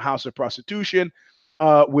a house of prostitution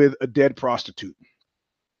with a dead prostitute.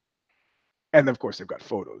 And of course, they've got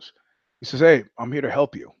photos. He says, "Hey, I'm here to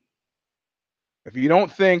help you. If you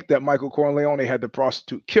don't think that Michael Corleone had the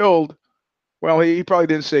prostitute killed, well, he probably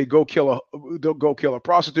didn't say go kill a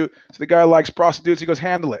prostitute. So the guy likes prostitutes. He goes,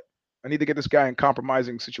 handle it. I need to get this guy in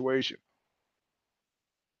compromising situation."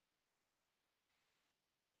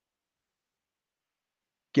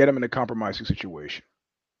 Get him in a compromising situation.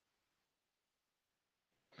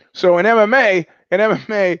 So in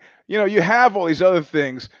MMA, you know, you have all these other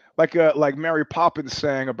things like Mary Poppins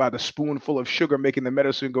saying about a spoonful of sugar making the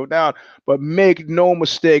medicine go down. But make no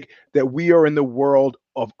mistake that we are in the world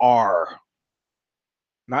of R,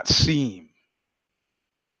 not seem.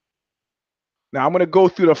 Now I'm going to go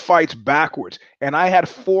through the fights backwards, and I had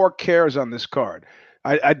 4 cares on this card.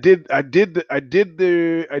 I did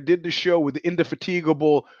the show with the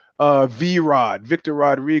indefatigable V-Rod, Victor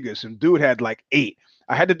Rodriguez, and dude had like 8.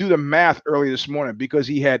 I had to do the math early this morning because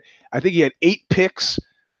I think he had 8 picks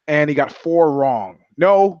and he got 4 wrong.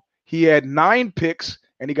 No, he had 9 picks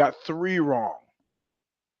and he got 3 wrong.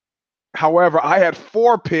 However, I had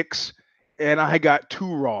 4 picks and I got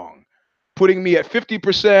 2 wrong, putting me at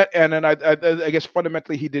 50%. And then I guess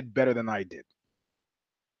fundamentally he did better than I did.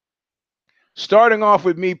 Starting off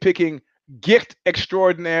with me picking Gicht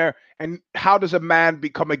Extraordinaire. And how does a man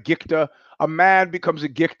become a Gichter? A man becomes a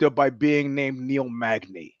Gichter by being named Neil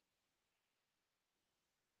Magny.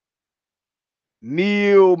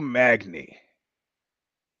 Neil Magny.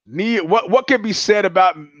 What can be said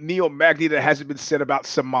about Neil Magny that hasn't been said about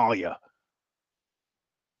Somalia?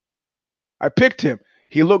 I picked him.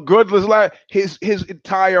 He looked good. His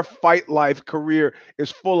entire fight life career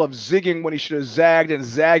is full of zigging when he should have zagged and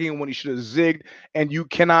zagging when he should have zigged. And you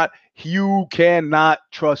cannot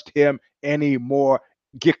trust him anymore.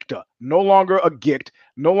 Gichter. No longer a Gicht.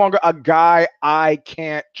 No longer a guy I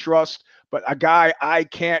can't trust, but a guy I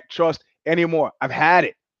can't trust anymore. I've had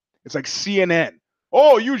it. It's like CNN.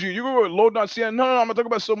 Oh, Eugene, you're going to load on CNN. No, I'm not talking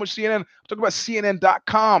about so much CNN. I'm talking about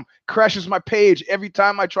CNN.com. Crashes my page every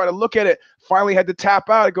time I try to look at it. Finally had to tap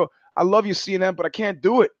out. I go, I love you, CNN, but I can't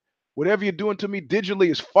do it. Whatever you're doing to me digitally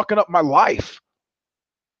is fucking up my life.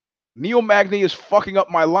 Neil Magny is fucking up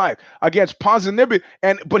my life against Ponzinibbio,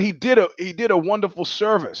 but he did a wonderful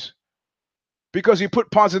service because he put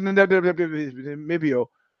Ponzinibbio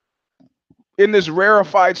in this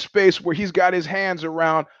rarefied space where he's got his hands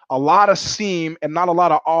around a lot of seam and not a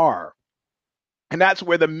lot of R. And that's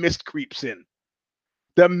where the mist creeps in.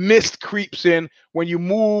 The mist creeps in when you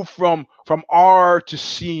move from R to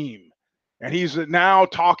seam. And he's now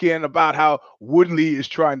talking about how Woodley is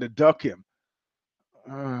trying to duck him.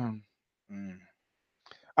 I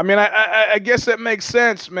mean, I guess that makes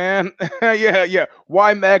sense, man. Yeah.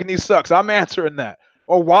 Why Magny sucks? I'm answering that.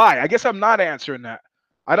 Or why? I guess I'm not answering that.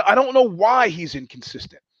 I don't know why he's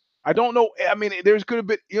inconsistent. I don't know. I mean, there's could have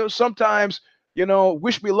been, sometimes,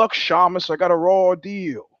 wish me luck, Shamus. I got a raw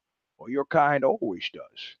deal. Well, your kind always does.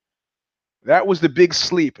 That was the big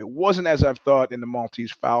sleep. It wasn't as I've thought in the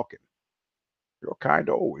Maltese Falcon. Your kind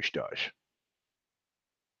always does.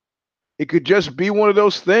 It could just be one of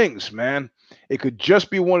those things, man. It could just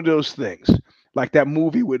be one of those things. Like that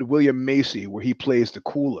movie with William Macy where he plays the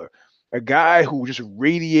cooler. A guy who just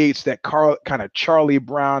radiates that kind of Charlie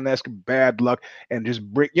Brown-esque bad luck and just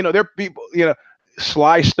bring, there are people,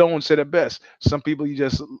 Sly Stone said it best. Some people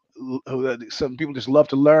just love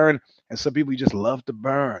to learn, and some people you just love to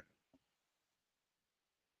burn.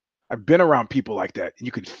 I've been around people like that, and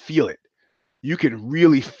you can feel it. You can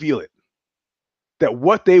really feel it. That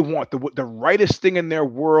what they want, the rightest thing in their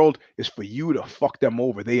world is for you to fuck them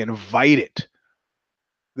over. They invite it.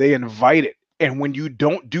 And when you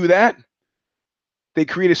don't do that, they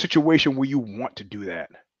create a situation where you want to do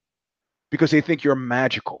that because they think you're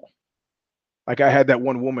magical. Like I had that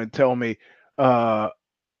one woman tell me,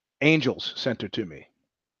 angels sent her to me,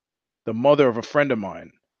 the mother of a friend of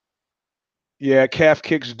mine. Yeah, calf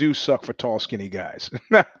kicks do suck for tall, skinny guys.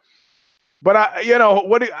 But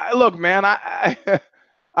look, man,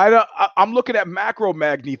 I'm looking at macro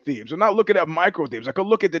Magni themes. I'm not looking at micro themes. I could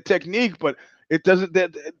look at the technique, but it doesn't.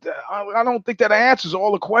 I don't think that answers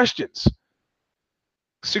all the questions.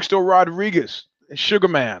 Sixto Rodriguez, Sugar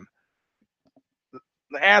Man,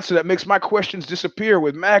 the answer that makes my questions disappear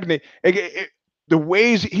with Magni. The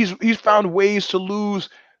ways he's found ways to lose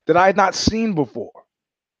that I had not seen before.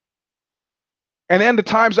 And then the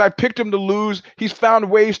times I picked him to lose, he's found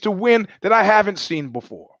ways to win that I haven't seen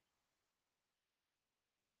before.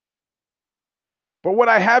 But what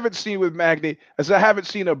I haven't seen with Magny is I haven't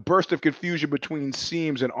seen a burst of confusion between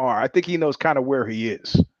Seams and R. I think he knows kind of where he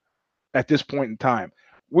is at this point in time,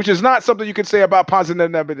 which is not something you can say about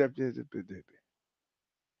Ponzinibbio,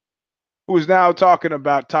 who is now talking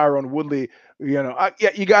about Tyrone Woodley. Yeah,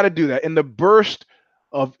 you got to do that. In the burst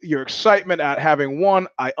of your excitement at having won,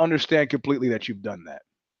 I understand completely that you've done that.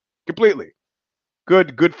 Completely.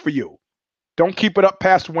 Good for you. Don't keep it up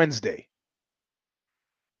past Wednesday.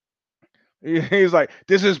 He's like,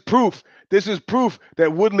 this is proof. This is proof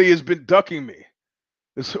that Woodley has been ducking me.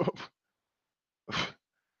 Who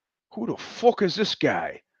the fuck is this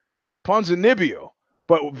guy? Ponzinibbio.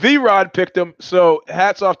 But V-Rod picked him, so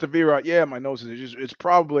hats off to V-Rod. Yeah, my nose is it's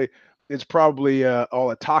probably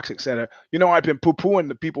all a toxic center. I've been poo-pooing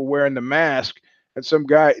the people wearing the mask, and some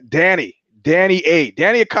guy, Danny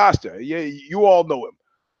Acosta. Yeah, you all know him.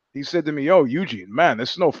 He said to me, "Yo, Eugene, man,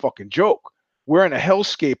 this is no fucking joke. We're in a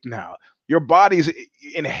hellscape now. Your body's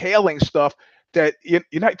inhaling stuff that you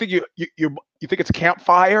not think you think it's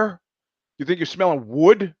campfire. You think you're smelling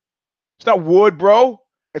wood. It's not wood, bro.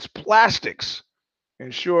 It's plastics."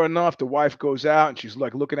 And sure enough, the wife goes out and she's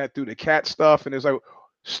like looking at through the cat stuff, and there's like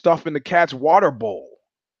stuff in the cat's water bowl.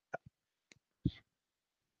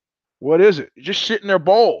 What is it? Just shit in their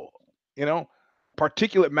bowl,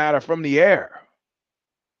 particulate matter from the air.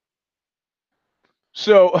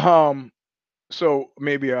 So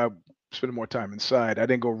maybe I spend more time inside. I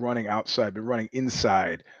didn't go running outside, but running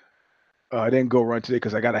inside. I didn't go run today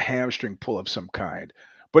because I got a hamstring pull of some kind.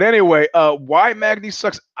 But anyway, why Magny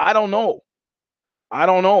sucks? I don't know. I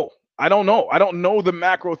don't know. I don't know. I don't know the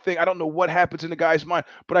macro thing. I don't know what happens in the guy's mind,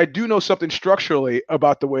 but I do know something structurally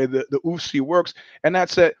about the way the UFC works, and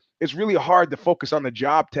that's that it's really hard to focus on the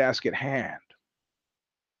job task at hand,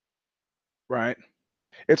 right?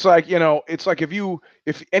 It's like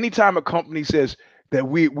if anytime a company says that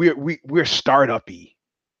we're startup-y,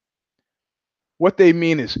 what they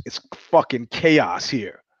mean is it's fucking chaos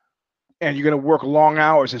here. And you're going to work long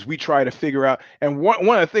hours as we try to figure out. And one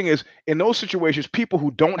of the things is, in those situations, people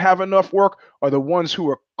who don't have enough work are the ones who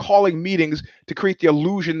are calling meetings to create the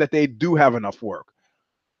illusion that they do have enough work.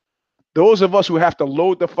 Those of us who have to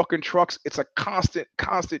load the fucking trucks, it's a constant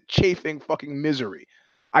chafing fucking misery.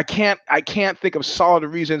 I can't think of solid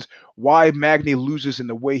reasons why Magny loses in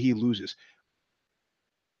the way he loses.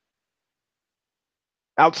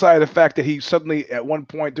 Outside of the fact that he suddenly, at one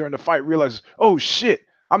point during the fight, realizes, oh shit,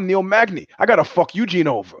 I'm Neil Magny. I got to fuck Eugene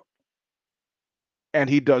over. And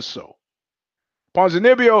he does so.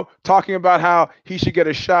 Ponzinibbio talking about how he should get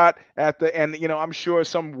a shot at and I'm sure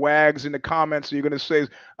some wags in the comments are going to say,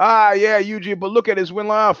 yeah, Eugene, but look at his win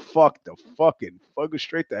line. Fuck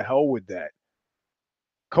straight the hell with that.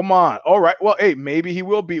 Come on. All right. Well, hey, maybe he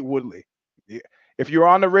will beat Woodley. If you're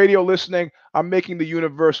on the radio listening, I'm making the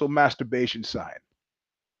universal masturbation sign.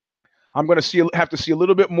 I'm going to have to see a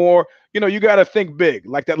little bit more. You got to think big,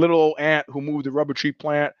 like that little old ant who moved the rubber tree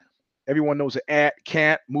plant. Everyone knows an ant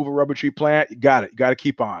can't move a rubber tree plant. You got it. You got to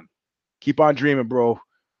keep on dreaming, bro.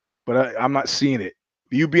 But I'm not seeing it.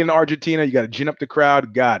 You be in Argentina, you got to gin up the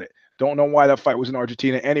crowd. Got it. Don't know why that fight was in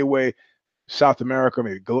Argentina anyway. South America,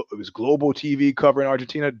 maybe it was global TV covering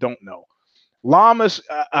Argentina. Don't know. Lamas,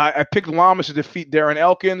 I picked Lamas to defeat Darren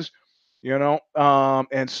Elkins.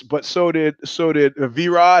 But so did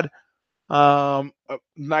V-Rod.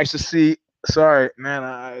 Nice to see. Sorry,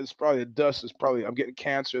 man. It's probably the dust. I'm getting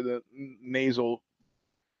cancer. The nasal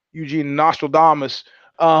Eugene Nostradamus.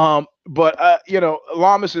 But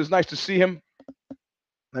Lamas is nice to see him.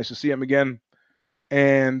 Nice to see him again.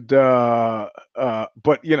 And but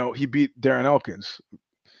he beat Darren Elkins.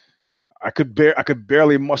 I could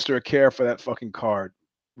barely muster a care for that fucking card,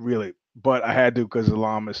 really. But I had to because of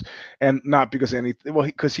Lamas, and not because anything. Well,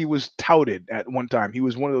 because he was touted at one time. He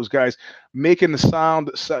was one of those guys making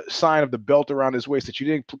the sign of the belt around his waist that you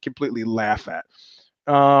didn't completely laugh at.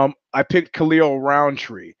 I picked Khalil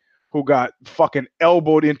Roundtree, who got fucking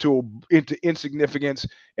elbowed into insignificance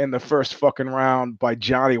in the first fucking round by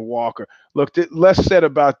Johnny Walker. Look, less said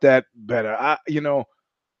about that, better. I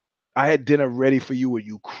had dinner ready for you when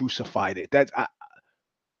you crucified it. That's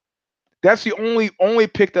the only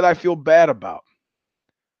pick that I feel bad about.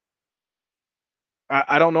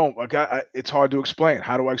 I don't know. It's hard to explain.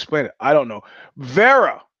 How do I explain it? I don't know.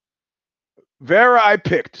 Vera, Vera, I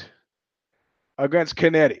picked against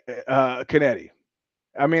Kennedy. Kennedy.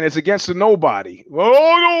 I mean, it's against the nobody.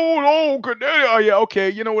 Oh no, no, Kennedy. Oh yeah, okay.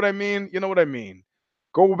 You know what I mean. You know what I mean.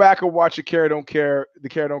 Go back and watch the Care Don't Care, the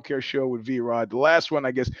Care Don't Care show with V Rod. The last one,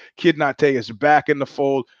 I guess, Kid Nate is back in the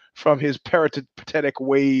fold from his peripatetic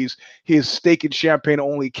ways, his steak and champagne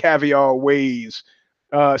only caviar ways.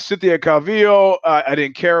 Cynthia Calvillo, I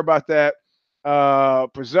didn't care about that.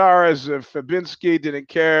 Prazares, Fabinski, didn't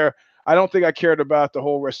care. I don't think I cared about the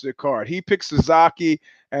whole rest of the card. He picked Sasaki,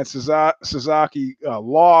 and Sasaki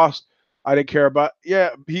lost. I didn't care about. Yeah,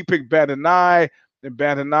 he picked Bandai, and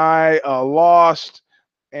Bandai lost.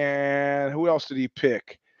 And who else did he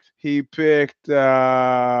pick? He picked.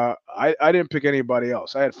 I didn't pick anybody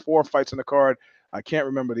else. I had 4 fights in the card. I can't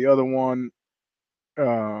remember the other one.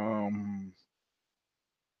 Um,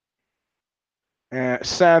 and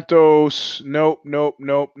Santos. Nope. Nope.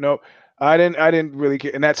 Nope. Nope. I didn't really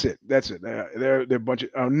care. And that's it. That's it. They're a bunch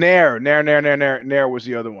of. Nair was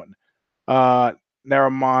the other one.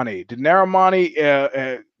 Narimani. Did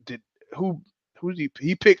Narimani? Did who? Who did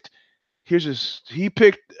he picked? Here's his. He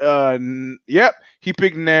picked. Yep. He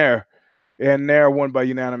picked Nair, and Nair won by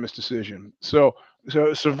unanimous decision. So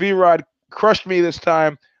V Rod crushed me this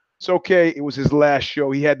time. It's okay. It was his last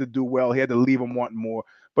show. He had to do well. He had to leave him wanting more.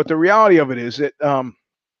 But the reality of it is that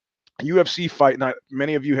UFC fight night,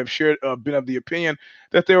 many of you have shared been of the opinion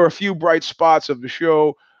that there were a few bright spots of the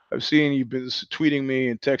show. I've seen you've been tweeting me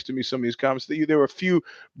and texting me some of these comments that there were a few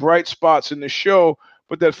bright spots in the show,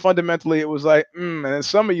 but that fundamentally it was like, And then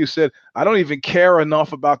some of you said, I don't even care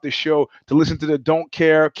enough about the show to listen to the don't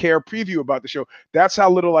care preview about the show. That's how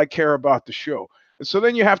little I care about the show. And so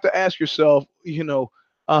then you have to ask yourself,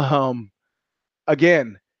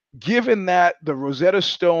 again, given that the Rosetta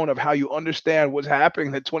Stone of how you understand what's happening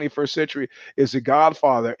in the 21st century is the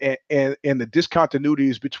Godfather, and the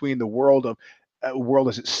discontinuities between the world of world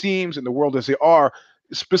as it seems and the world as they are,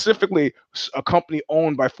 specifically a company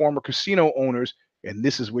owned by former casino owners, and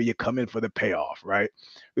this is where you come in for the payoff, right?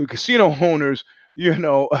 The casino owners,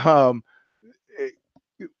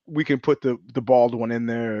 we can put the bald one in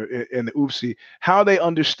there in the oopsie, how they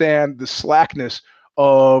understand the slackness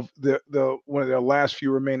of the one of their last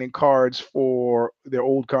few remaining cards for their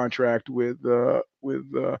old contract with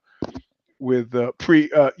pre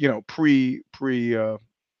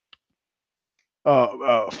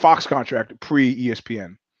Fox contract pre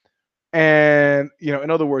ESPN. And in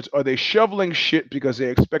other words, are they shoveling shit because they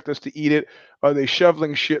expect us to eat it? Are they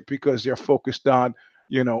shoveling shit because they're focused on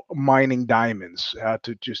mining diamonds?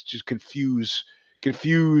 To just confuse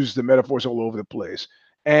the metaphors all over the place.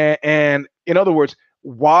 And in other words,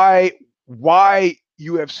 why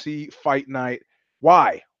UFC Fight Night?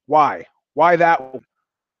 Why that?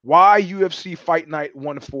 Why UFC Fight Night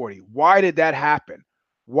 140? Why did that happen?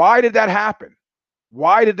 Why did that happen?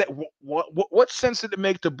 Why did that? What sense did it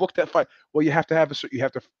make to book that fight? Well, you have to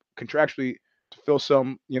contractually to fill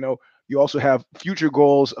some. You also have future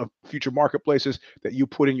goals of future marketplaces that you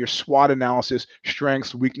put in your SWOT analysis: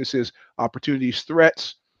 strengths, weaknesses, opportunities,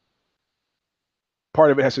 threats. Part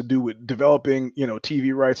of it has to do with developing,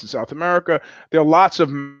 TV rights in South America. There are lots of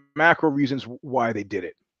macro reasons why they did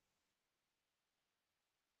it.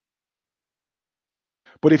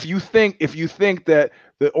 But if you think that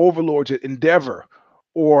the overlords at Endeavor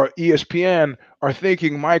or ESPN are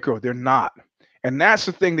thinking micro, they're not. And that's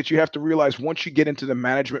the thing that you have to realize once you get into the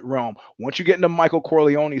management realm, once you get into Michael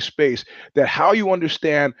Corleone's space, that how you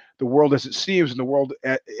understand the world as it seems and the world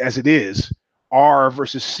as it is, are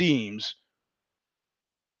versus seems,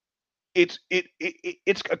 it's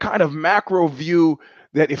a kind of macro view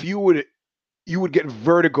that if you would get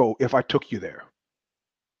vertigo if I took you there.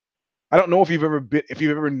 I don't know if you've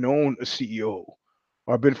ever known a CEO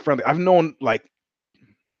or been friendly. I've known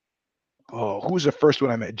who's the first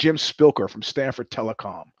one I met? Jim Spilker from Stanford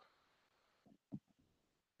Telecom.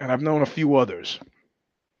 And I've known a few others,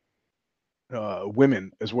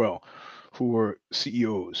 women as well, who were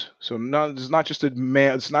CEOs. So it's not just a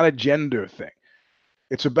man. It's not a gender thing.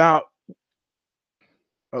 It's about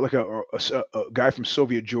like a guy from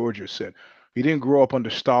Soviet Georgia said he didn't grow up under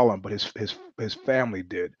Stalin, but his family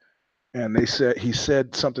did. And he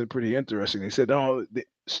said something pretty interesting. He said, "Oh,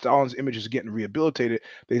 Stalin's image is getting rehabilitated."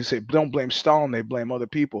 They say, "Don't blame Stalin; they blame other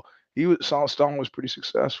people." Stalin was pretty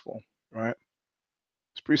successful, right?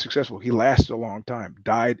 It's pretty successful. He lasted a long time.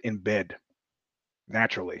 Died in bed,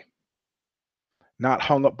 naturally, not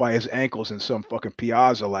hung up by his ankles in some fucking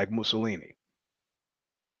piazza like Mussolini.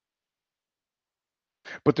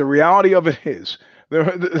 But the reality of it is,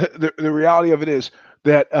 the reality of it is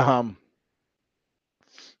that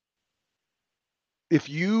if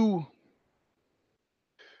you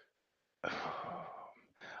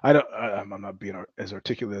I'm not being as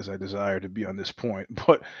articulate as I desire to be on this point,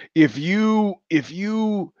 but if you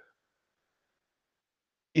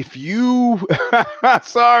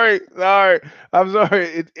sorry, I'm sorry,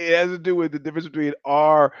 it has to do with the difference between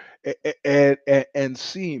R and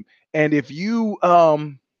seam. And if you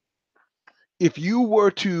were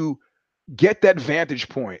to get that vantage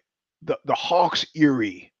point, the Hawks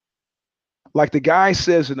Erie, like the guy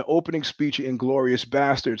says in the opening speech in Glorious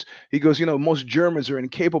Bastards, he goes, most Germans are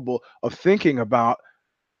incapable of thinking about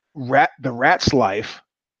the rat's life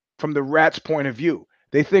from the rat's point of view.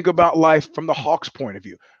 They think about life from the hawk's point of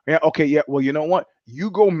view. Yeah, okay, yeah. Well, you know what?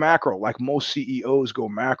 You go macro, like most CEOs go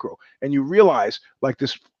macro, and you realize, like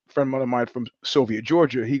this friend of mine from Soviet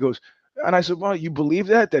Georgia, he goes, and I said, well, you believe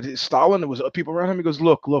that Stalin, there was people around him. He goes,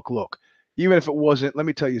 look. Even if it wasn't, let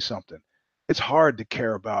me tell you something. It's hard to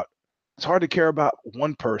care about. It's hard to care about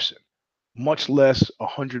one person, much less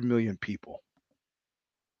 100 million people.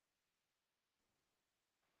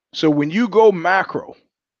 So when you go macro,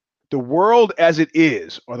 the world as it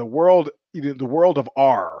is, or the world of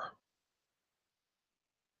R,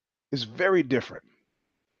 is very different.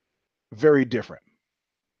 Very different.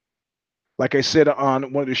 Like I said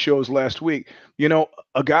on one of the shows last week, a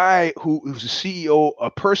guy who's a CEO,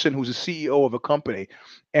 a person who's a CEO of a company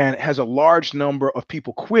and has a large number of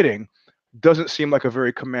people quitting doesn't seem like a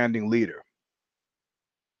very commanding leader.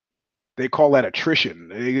 They call that attrition.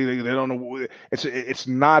 They don't know. It's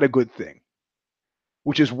not a good thing.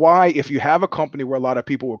 Which is why if you have a company where a lot of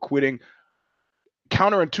people are quitting,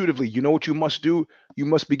 counterintuitively, you know what you must do? You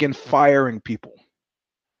must begin firing people.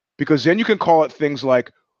 Because then you can call it things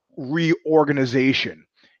like reorganization.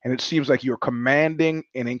 And it seems like you're commanding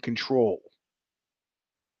and in control.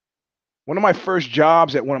 One of my first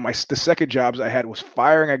jobs the second jobs I had was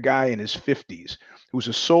firing a guy in his 50s who was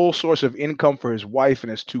a sole source of income for his wife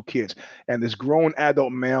and his two kids. And this grown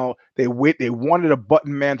adult male, they wanted a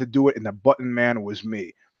button man to do it, and the button man was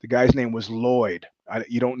me. The guy's name was Lloyd.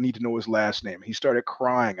 You don't need to know his last name. He started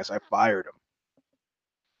crying as I fired him.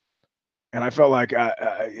 And I felt like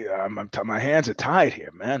my hands are tied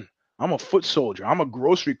here, man. I'm a foot soldier. I'm a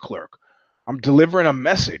grocery clerk. I'm delivering a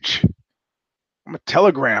message. I'm a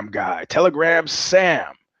telegram guy. Telegram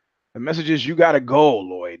Sam. The message is you got to go,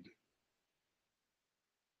 Lloyd.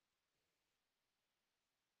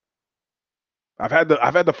 I've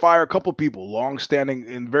had to fire a couple people, long standing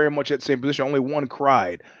and very much at the same position. Only one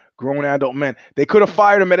cried. Grown adult men. They could have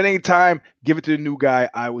fired him at any time. Give it to the new guy.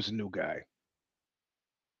 I was a new guy.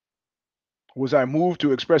 Was I moved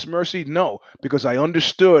to express mercy? No, because I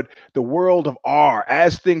understood the world of R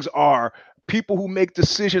as things are. People who make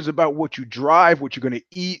decisions about what you drive, what you're going to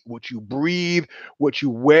eat, what you breathe, what you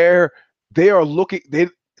wear, they are looking.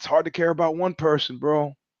 It's hard to care about one person,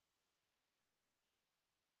 bro.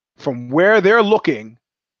 From where they're looking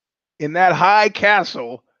in that high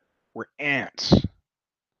castle, we're ants,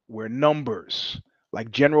 we're numbers.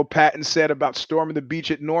 Like General Patton said about storming the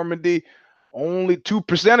beach at Normandy, only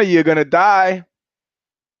 2% of you are going to die.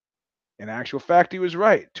 In actual fact, he was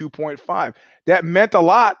right. 2.5. That meant a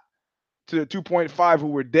lot to the 2.5 who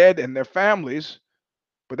were dead and their families,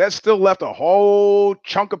 but that still left a whole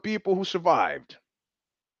chunk of people who survived.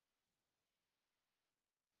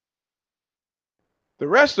 The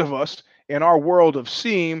rest of us in our world of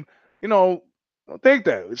seam, don't think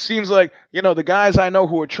that. It seems like, the guys I know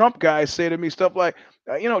who are Trump guys say to me stuff like,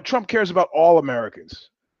 Trump cares about all Americans.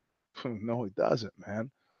 No, he doesn't, man.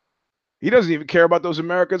 He doesn't even care about those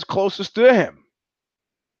Americans closest to him.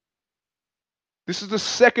 This is the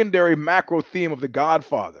secondary macro theme of The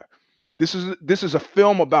Godfather. This is a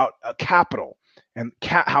film about capital and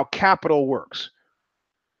how capital works.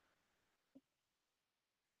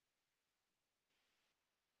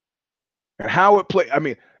 And how it play. I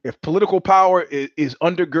mean, if political power is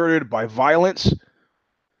undergirded by violence,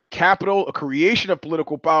 capital, a creation of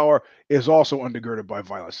political power, is also undergirded by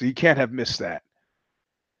violence. So you can't have missed that.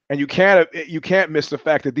 And you can't miss the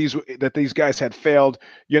fact that these guys had failed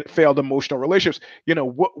emotional relationships.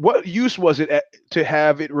 What use was it to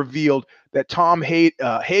have it revealed that Tom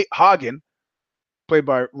Hagen, played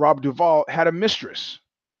by Rob Duvall, had a mistress?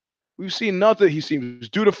 We've seen nothing. He seems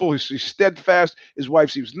dutiful. He's steadfast. His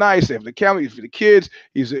wife seems nice. They have the family for the kids.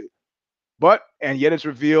 And yet it's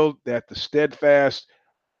revealed that the steadfast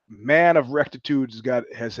man of rectitude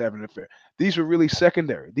has having an affair. These were really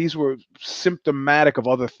secondary. These were symptomatic of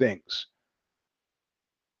other things.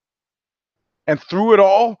 And through it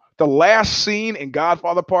all, the last scene in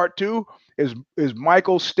Godfather Part 2 is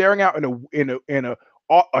Michael staring out in a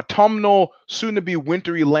autumnal, soon to be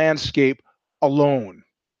wintry landscape alone.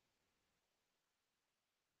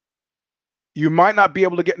 You might not be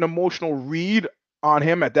able to get an emotional read on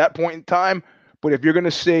him at that point in time, but if you're going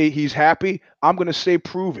to say he's happy, I'm going to say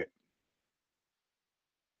prove it.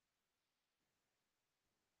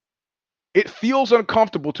 It feels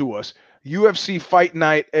uncomfortable to us. UFC Fight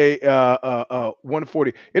Night,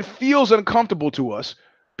 140. It feels uncomfortable to us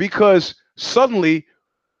because suddenly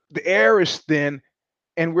the air is thin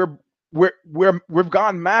and we've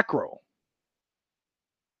gone macro.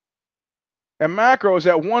 And macro is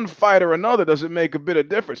that one fight or another doesn't make a bit of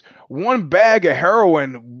difference. One bag of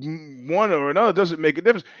heroin, one or another, doesn't make a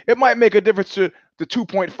difference. It might make a difference to the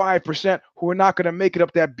 2.5% who are not going to make it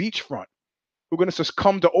up that beachfront, who are going to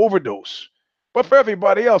succumb to overdose. But for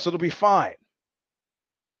everybody else, it'll be fine.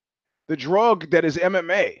 The drug that is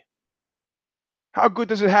MMA, how good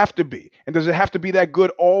does it have to be? And does it have to be that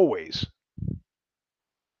good always?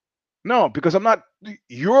 No, because I'm not.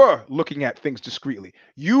 You're looking at things discreetly.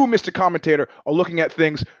 You, Mr. Commentator, are looking at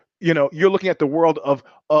things. You're looking at the world of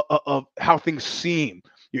how things seem.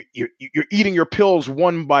 You're eating your pills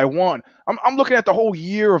one by one. I'm looking at the whole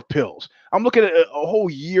year of pills. I'm looking at a whole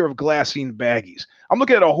year of glassine baggies. I'm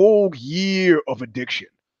looking at a whole year of addiction.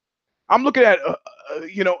 I'm looking at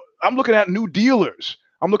I'm looking at new dealers.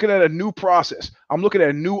 I'm looking at a new process. I'm looking at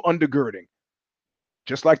a new undergirding,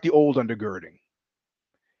 just like the old undergirding.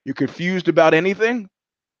 You're confused about anything?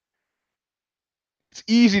 It's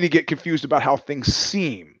easy to get confused about how things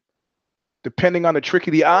seem. Depending on the trick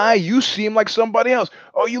of the eye, you seem like somebody else.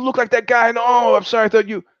 Oh, you look like that guy. No, I'm sorry, I thought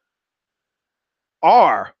you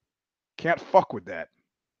are. Can't fuck with that.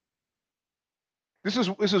 This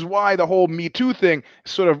is why the whole Me Too thing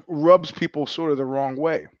sort of rubs people sort of the wrong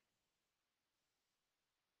way.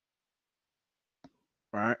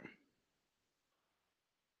 Right?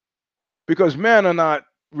 Because men are not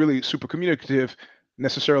really super communicative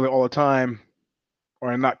necessarily all the time,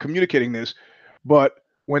 or not communicating this, but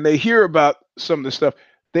when they hear about some of this stuff,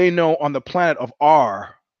 they know on the planet of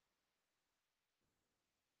R.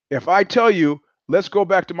 If I tell you, let's go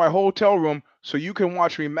back to my hotel room so you can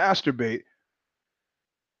watch me masturbate,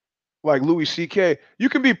 like Louis C.K., you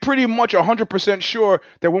can be pretty much 100% sure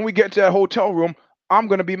that when we get to that hotel room, I'm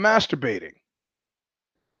going to be masturbating.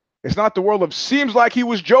 It's not the world of seems like he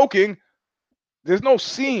was joking. There's no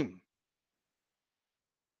seem.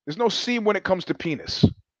 There's no seem when it comes to penis,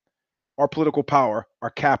 or political power, or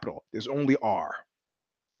capital. There's only R.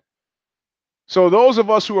 So those of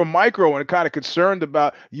us who are micro and kind of concerned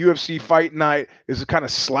about UFC Fight Night is kind of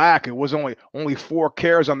slack. It was only 4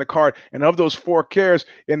 cares on the card, and of those 4 cares,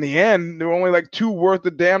 in the end, there were only like 2 worth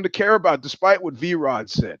a damn to care about, despite what V.40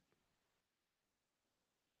 said.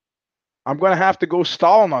 I'm going to have to go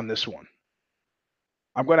Stalin on this one.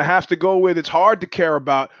 I'm going to have to go with it's hard to care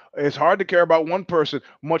about. It's hard to care about one person,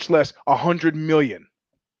 much less 100 million.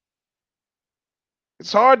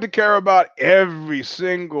 It's hard to care about every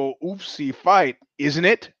single oopsie fight, isn't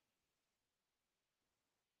it?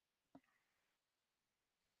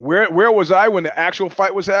 Where was I when the actual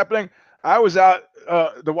fight was happening? I was out.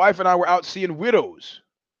 The wife and I were out seeing Widows,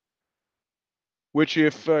 which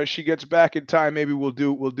if she gets back in time, maybe we'll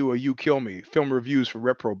do a You Kill Me film reviews for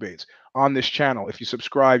reprobates on this channel. If you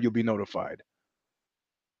subscribe, you'll be notified.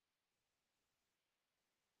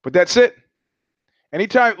 But that's it.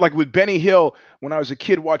 Anytime, like with Benny Hill, when I was a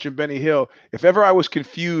kid watching Benny Hill, if ever I was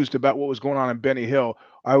confused about what was going on in Benny Hill,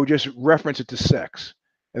 I would just reference it to sex.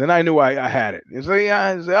 And then I knew I had it. It's like,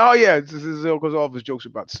 yeah, oh yeah, this is because all of his jokes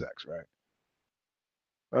about sex, right?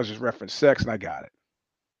 I was just reference sex and I got it.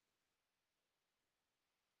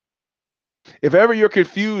 If ever you're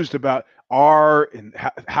confused about are and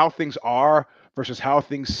how things are versus how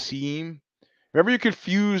things seem, if ever you're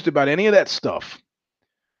confused about any of that stuff,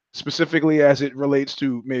 specifically as it relates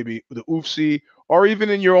to maybe the UFC or even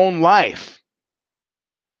in your own life,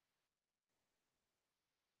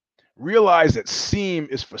 realize that seem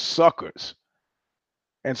is for suckers.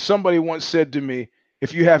 And somebody once said to me,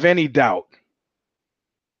 if you have any doubt,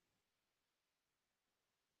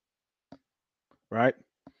 right?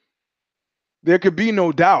 There could be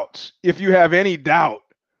no doubts. If you have any doubt,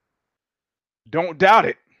 don't doubt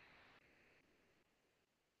it.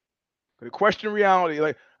 The question reality,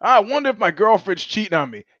 like, I wonder if my girlfriend's cheating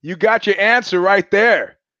on me. You got your answer right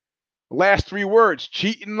there. Last 3 words,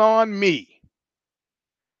 cheating on me.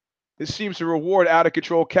 This seems to reward out of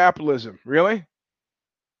control capitalism. Really?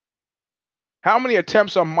 How many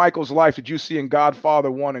attempts on Michael's life did you see in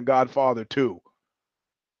Godfather 1 and Godfather 2?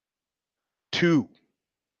 2.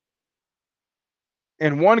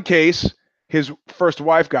 In one case, his first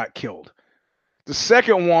wife got killed. The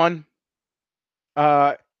second one,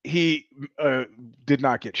 he did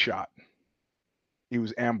not get shot. He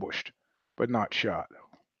was ambushed, but not shot.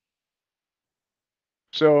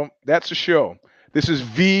 So that's the show. This is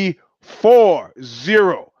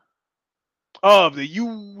V.40 of the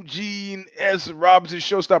Eugene S. Robinson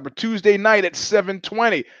Showstopper. Tuesday night at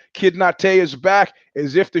 7:20. Kid Nate is back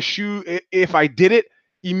as if I did it,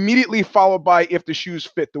 immediately followed by if the shoes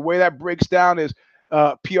fit. The way that breaks down is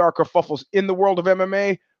PR kerfuffles in the world of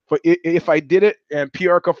MMA for if I did it, and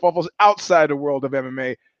PR kerfuffles outside the world of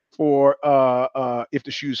MMA for if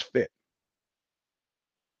the shoes fit.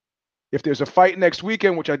 If there's a fight next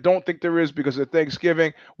weekend, which I don't think there is because of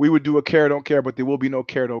Thanksgiving, we would do a care, don't care, but there will be no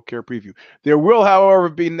care, don't care preview. There will, however,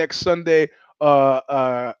 be next Sunday, if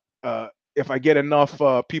I get enough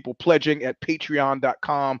people pledging at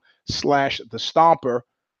patreon.com/the Stomper,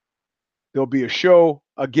 there'll be a show,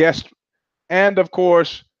 a guest, and of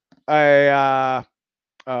course, the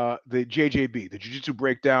JJB, the Jiu-Jitsu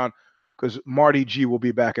Breakdown, because Marty G will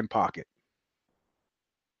be back in pocket.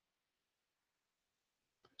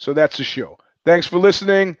 So that's the show. Thanks for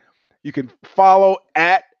listening. You can follow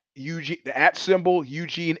at Eugene, the at symbol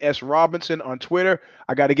Eugene S. Robinson on Twitter.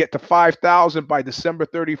 I got to get to 5,000 by December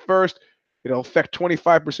 31st. It'll affect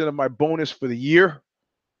 25% of my bonus for the year.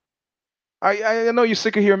 I know you're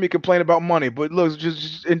sick of hearing me complain about money, but look,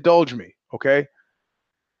 just indulge me, okay?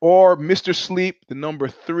 Or Mr. Sleep, the number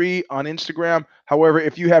 3 on Instagram. However,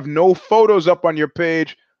 if you have no photos up on your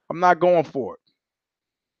page, I'm not going for it.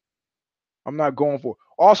 I'm not going for it.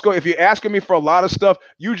 Also, if you're asking me for a lot of stuff,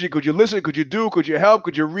 Eugene, could you listen? Could you do? Could you help?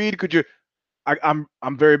 Could you read? Could you? I'm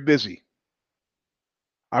very busy.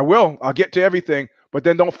 I will. I'll get to everything, but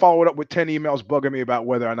then don't follow it up with 10 emails bugging me about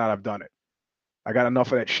whether or not I've done it. I got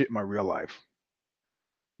enough of that shit in my real life.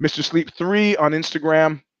 Mr. Sleep 3 on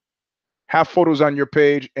Instagram. Have photos on your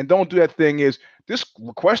page, and don't do that thing is this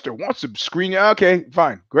requester wants to screen you. Okay,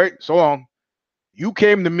 fine, great, so long. You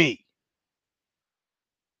came to me.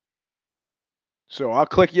 So I'll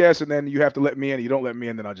click yes, and then you have to let me in. You don't let me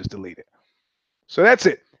in, then I'll just delete it. So that's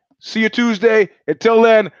it. See you Tuesday. Until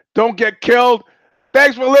then, don't get killed.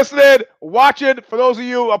 Thanks for listening, watching. For those of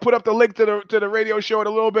you, I'll put up the link to the radio show in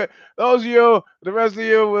a little bit. Those of you, the rest of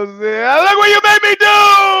you, look what you made me do!